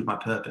and seek with my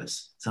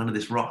purpose. It's under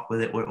this rock.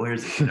 Where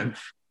is it? And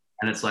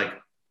it's like,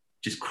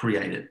 just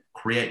create it.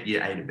 Create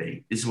your A to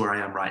B. This is where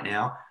I am right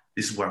now.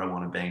 This is where I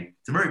want to be.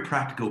 It's a very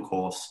practical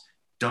course.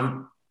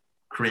 Don't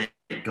create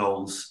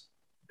goals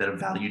that are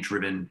value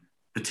driven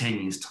for 10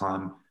 years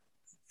time.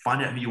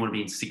 Find out who you want to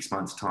be in 6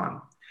 months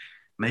time.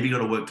 Maybe you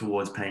got to work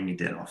towards paying your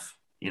debt off,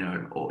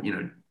 or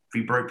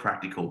be very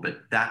practical,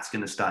 but that's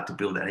going to start to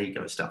build that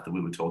ego stuff that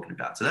we were talking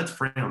about. So that's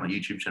free on my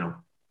YouTube channel.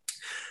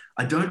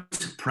 I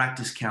don't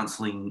practice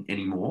counseling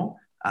anymore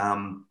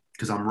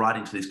because I'm right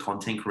into this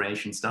content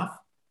creation stuff.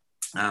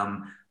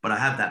 But I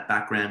have that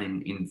background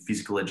in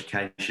physical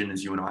education,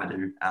 as you and I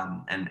do,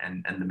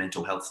 and the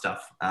mental health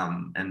stuff,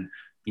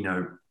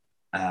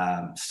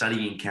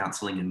 studying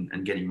counseling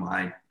and getting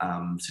my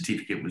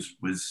certificate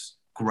was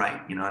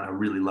great, and I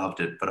really loved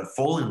it. But I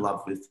fall in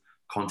love with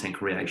content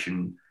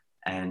creation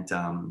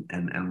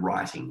and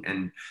writing.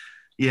 And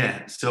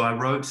yeah, so I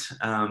wrote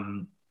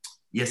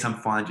Yes, I'm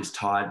Fine, Just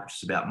Tired, which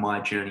is about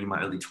my journey in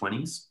my early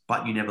 20s.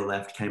 But You Never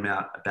Left came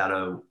out about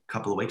a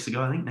couple of weeks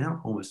ago, I think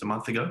now, almost a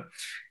month ago.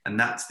 And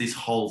that's this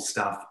whole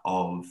stuff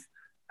of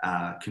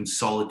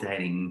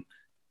consolidating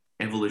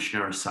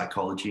evolutionary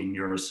psychology and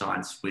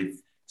neuroscience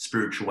with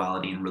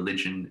spirituality and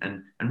religion.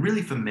 And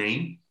really for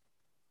me,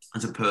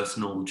 as a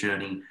personal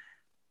journey,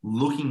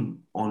 looking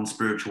on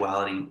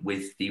spirituality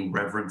with the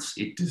reverence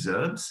it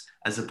deserves,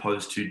 as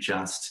opposed to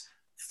just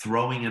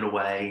throwing it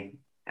away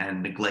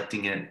and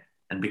neglecting it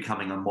and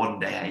becoming a modern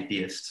day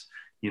atheist.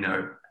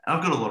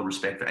 I've got a lot of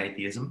respect for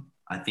atheism.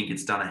 I think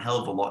it's done a hell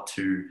of a lot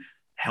to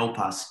help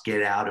us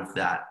get out of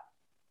that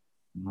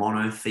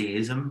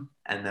monotheism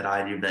and that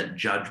idea of that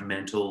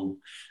judgmental,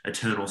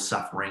 eternal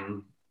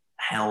suffering,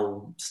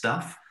 hell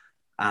stuff.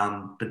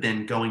 But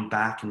then going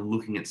back and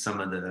looking at some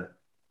of the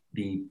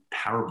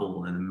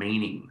parable and the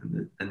meaning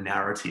and the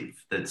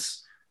narrative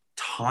that's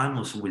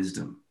timeless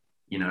wisdom.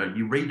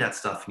 You read that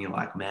stuff and you're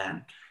like,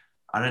 man,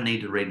 I don't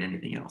need to read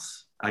anything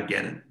else. I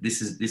get it.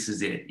 This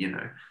is it,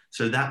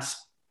 So that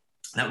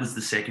was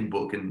the second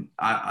book. And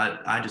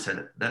I just had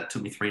it. That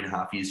took me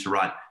 3.5 years to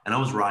write. And I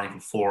was writing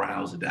for 4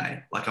 hours a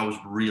day. Like I was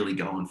really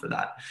going for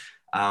that.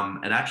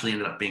 It actually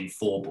ended up being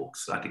 4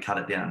 books. I had to cut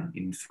it down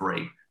in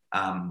 3.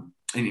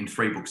 In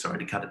 3 books, sorry,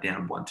 to cut it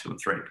down 1, 2, and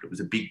 3. But it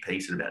was a big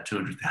piece at about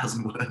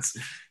 200,000 words.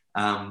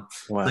 Wow.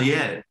 So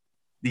yeah,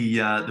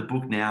 the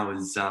book now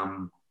is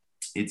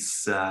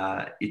it's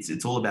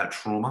all about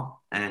trauma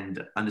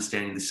and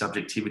understanding the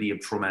subjectivity of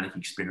traumatic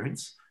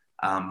experience,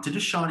 to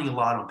just shining a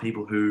light on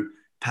people who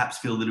perhaps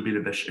feel a little bit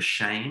of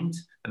ashamed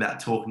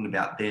about talking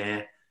about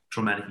their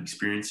traumatic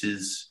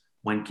experiences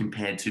when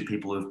compared to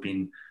people who have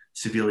been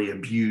severely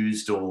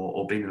abused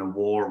or been in a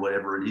war or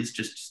whatever it is,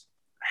 just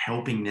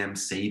helping them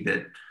see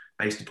that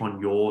based upon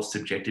your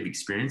subjective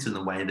experience and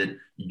the way that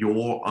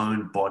your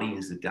own body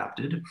is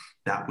adapted,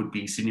 that would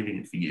be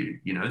significant for you,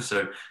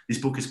 So this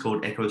book is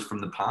called Echoes from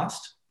the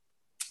Past.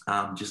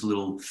 Just a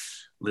little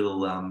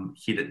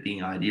hit at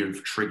the idea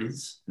of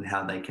triggers and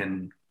how they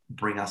can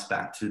bring us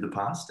back to the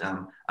past,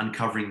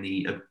 uncovering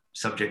the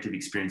subjective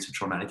experience of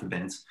traumatic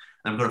events.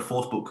 And I've got a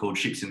 4th book called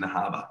Ships in the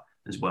Harbour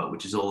as well,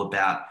 which is all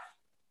about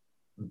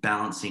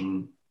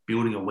balancing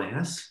building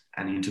awareness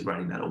and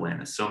integrating that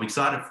awareness. So I'm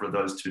excited for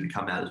those 2 to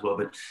come out as well.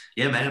 But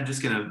yeah, man, I'm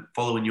just going to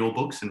follow in your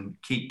books and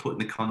keep putting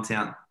the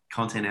content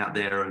out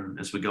there and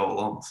as we go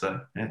along. So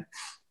yeah.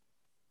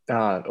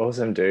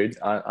 Awesome, dude.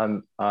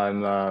 I'm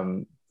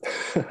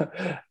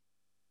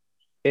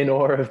in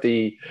awe of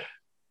the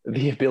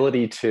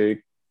ability to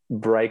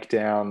break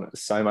down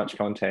so much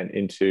content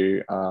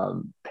into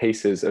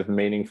pieces of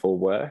meaningful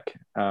work.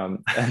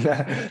 And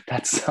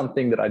that's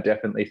something that I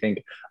definitely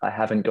think I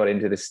haven't got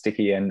into the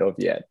sticky end of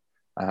yet.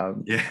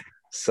 Yeah.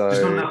 So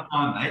just not enough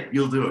time, mate.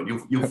 You'll do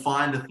it. You'll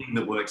find the thing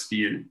that works for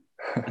you.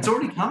 It's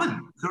already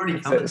coming. It's already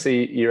coming. So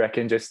you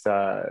reckon just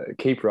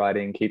keep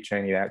writing, keep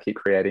churning it out, keep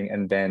creating,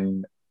 and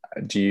then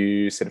do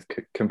you sort of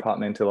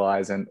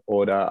compartmentalize and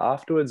order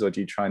afterwards, or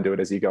do you try and do it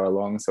as you go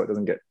along so it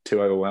doesn't get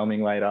too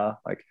overwhelming later?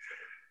 Like,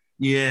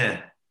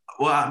 Yeah.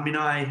 Well, I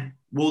mean,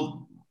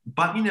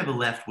 But You Never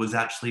Left was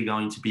actually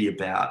going to be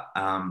about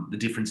the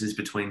differences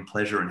between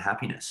pleasure and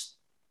happiness.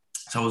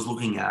 So I was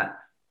looking at,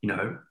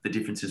 the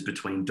differences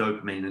between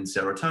dopamine and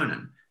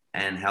serotonin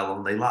and how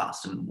long they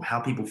last and how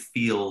people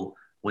feel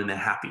when they're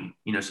happy.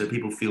 So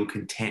people feel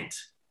content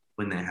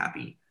when they're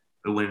happy,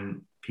 but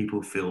when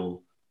people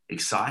feel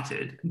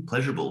excited and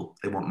pleasurable,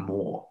 they want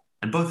more.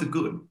 And both are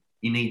good.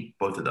 You need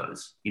both of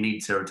those. You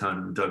need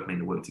serotonin and dopamine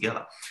to work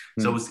together.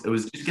 So it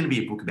was just going to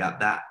be a book about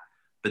that.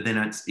 But then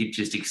it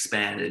just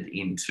expanded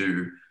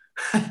into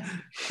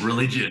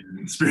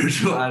religion,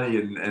 spirituality,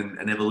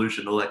 and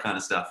evolution, all that kind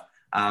of stuff.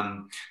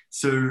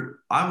 So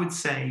I would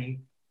say,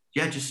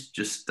 yeah,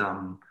 just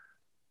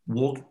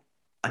walk.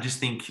 I just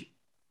think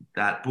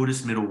that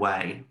Buddhist middle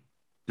way,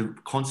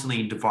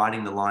 constantly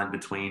dividing the line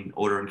between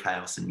order and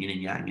chaos and yin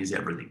and yang is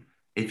everything.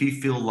 If you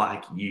feel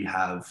like you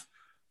have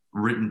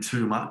written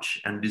too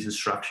much and it isn't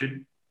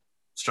structured,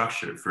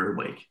 structure it for a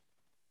week.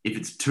 If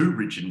it's too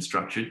rigid and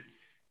structured,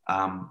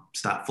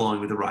 start flowing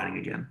with the writing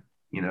again,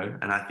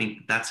 and I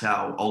think that's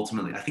how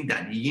ultimately, I think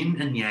that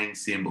yin and yang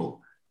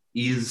symbol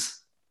is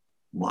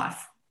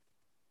life.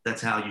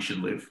 That's how you should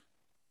live,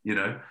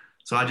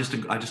 so I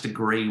just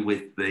agree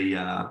with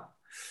the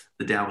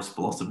Taoist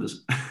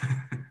philosophers.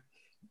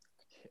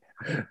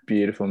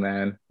 beautiful,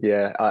 man.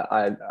 Yeah,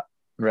 I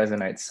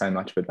resonate so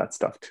much with that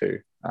stuff too.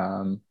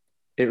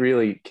 It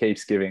really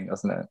keeps giving,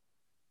 doesn't it?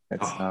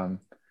 It's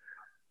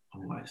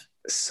always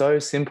so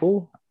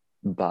simple,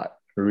 but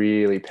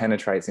really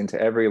penetrates into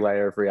every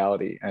layer of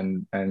reality.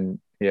 And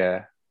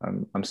yeah,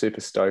 I'm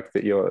super stoked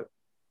that you're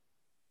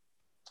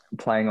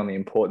playing on the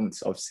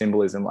importance of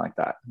symbolism like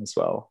that as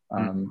well,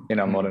 in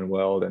our modern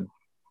world. And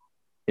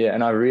yeah,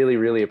 and I really,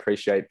 really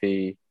appreciate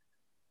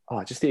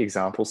just the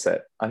example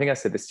set. I think I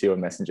said this to you on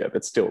Messenger,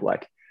 but still,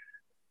 like,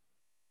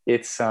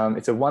 it's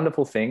a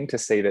wonderful thing to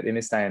see that in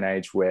this day and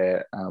age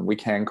where we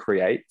can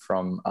create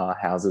from our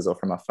houses or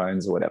from our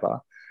phones or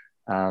whatever.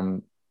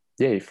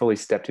 Yeah, you fully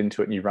stepped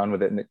into it and you run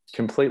with it, and it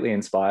completely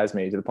inspires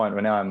me to the point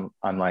where now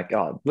I'm like,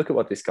 oh, look at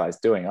what this guy's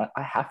doing.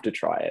 I have to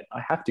try it.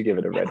 I have to give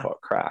it a red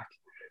hot crack,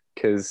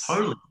 because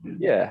totally.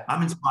 Yeah,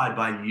 I'm inspired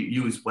by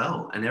you as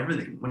well, and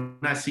everything. When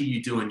I see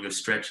you doing your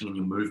stretching and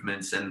your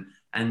movements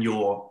and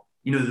your,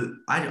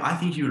 I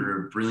think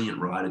you're a brilliant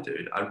writer,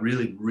 dude. I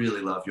really,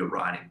 really love your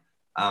writing.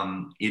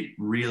 It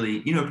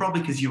really,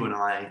 probably because you and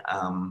I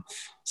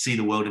see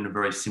the world in a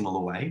very similar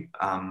way.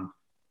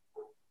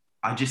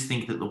 I just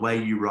think that the way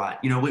you write,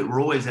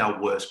 we're always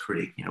our worst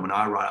critic. When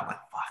I write, I'm like,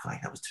 fuck,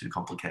 like that was too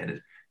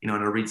complicated. And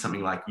I read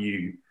something like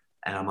you,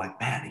 and I'm like,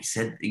 man, he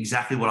said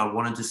exactly what I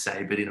wanted to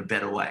say, but in a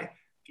better way.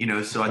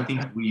 So I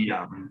think we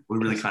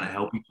really kind of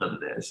help each other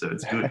there. So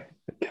it's good.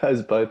 It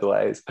goes both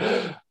ways.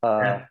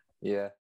 Yeah.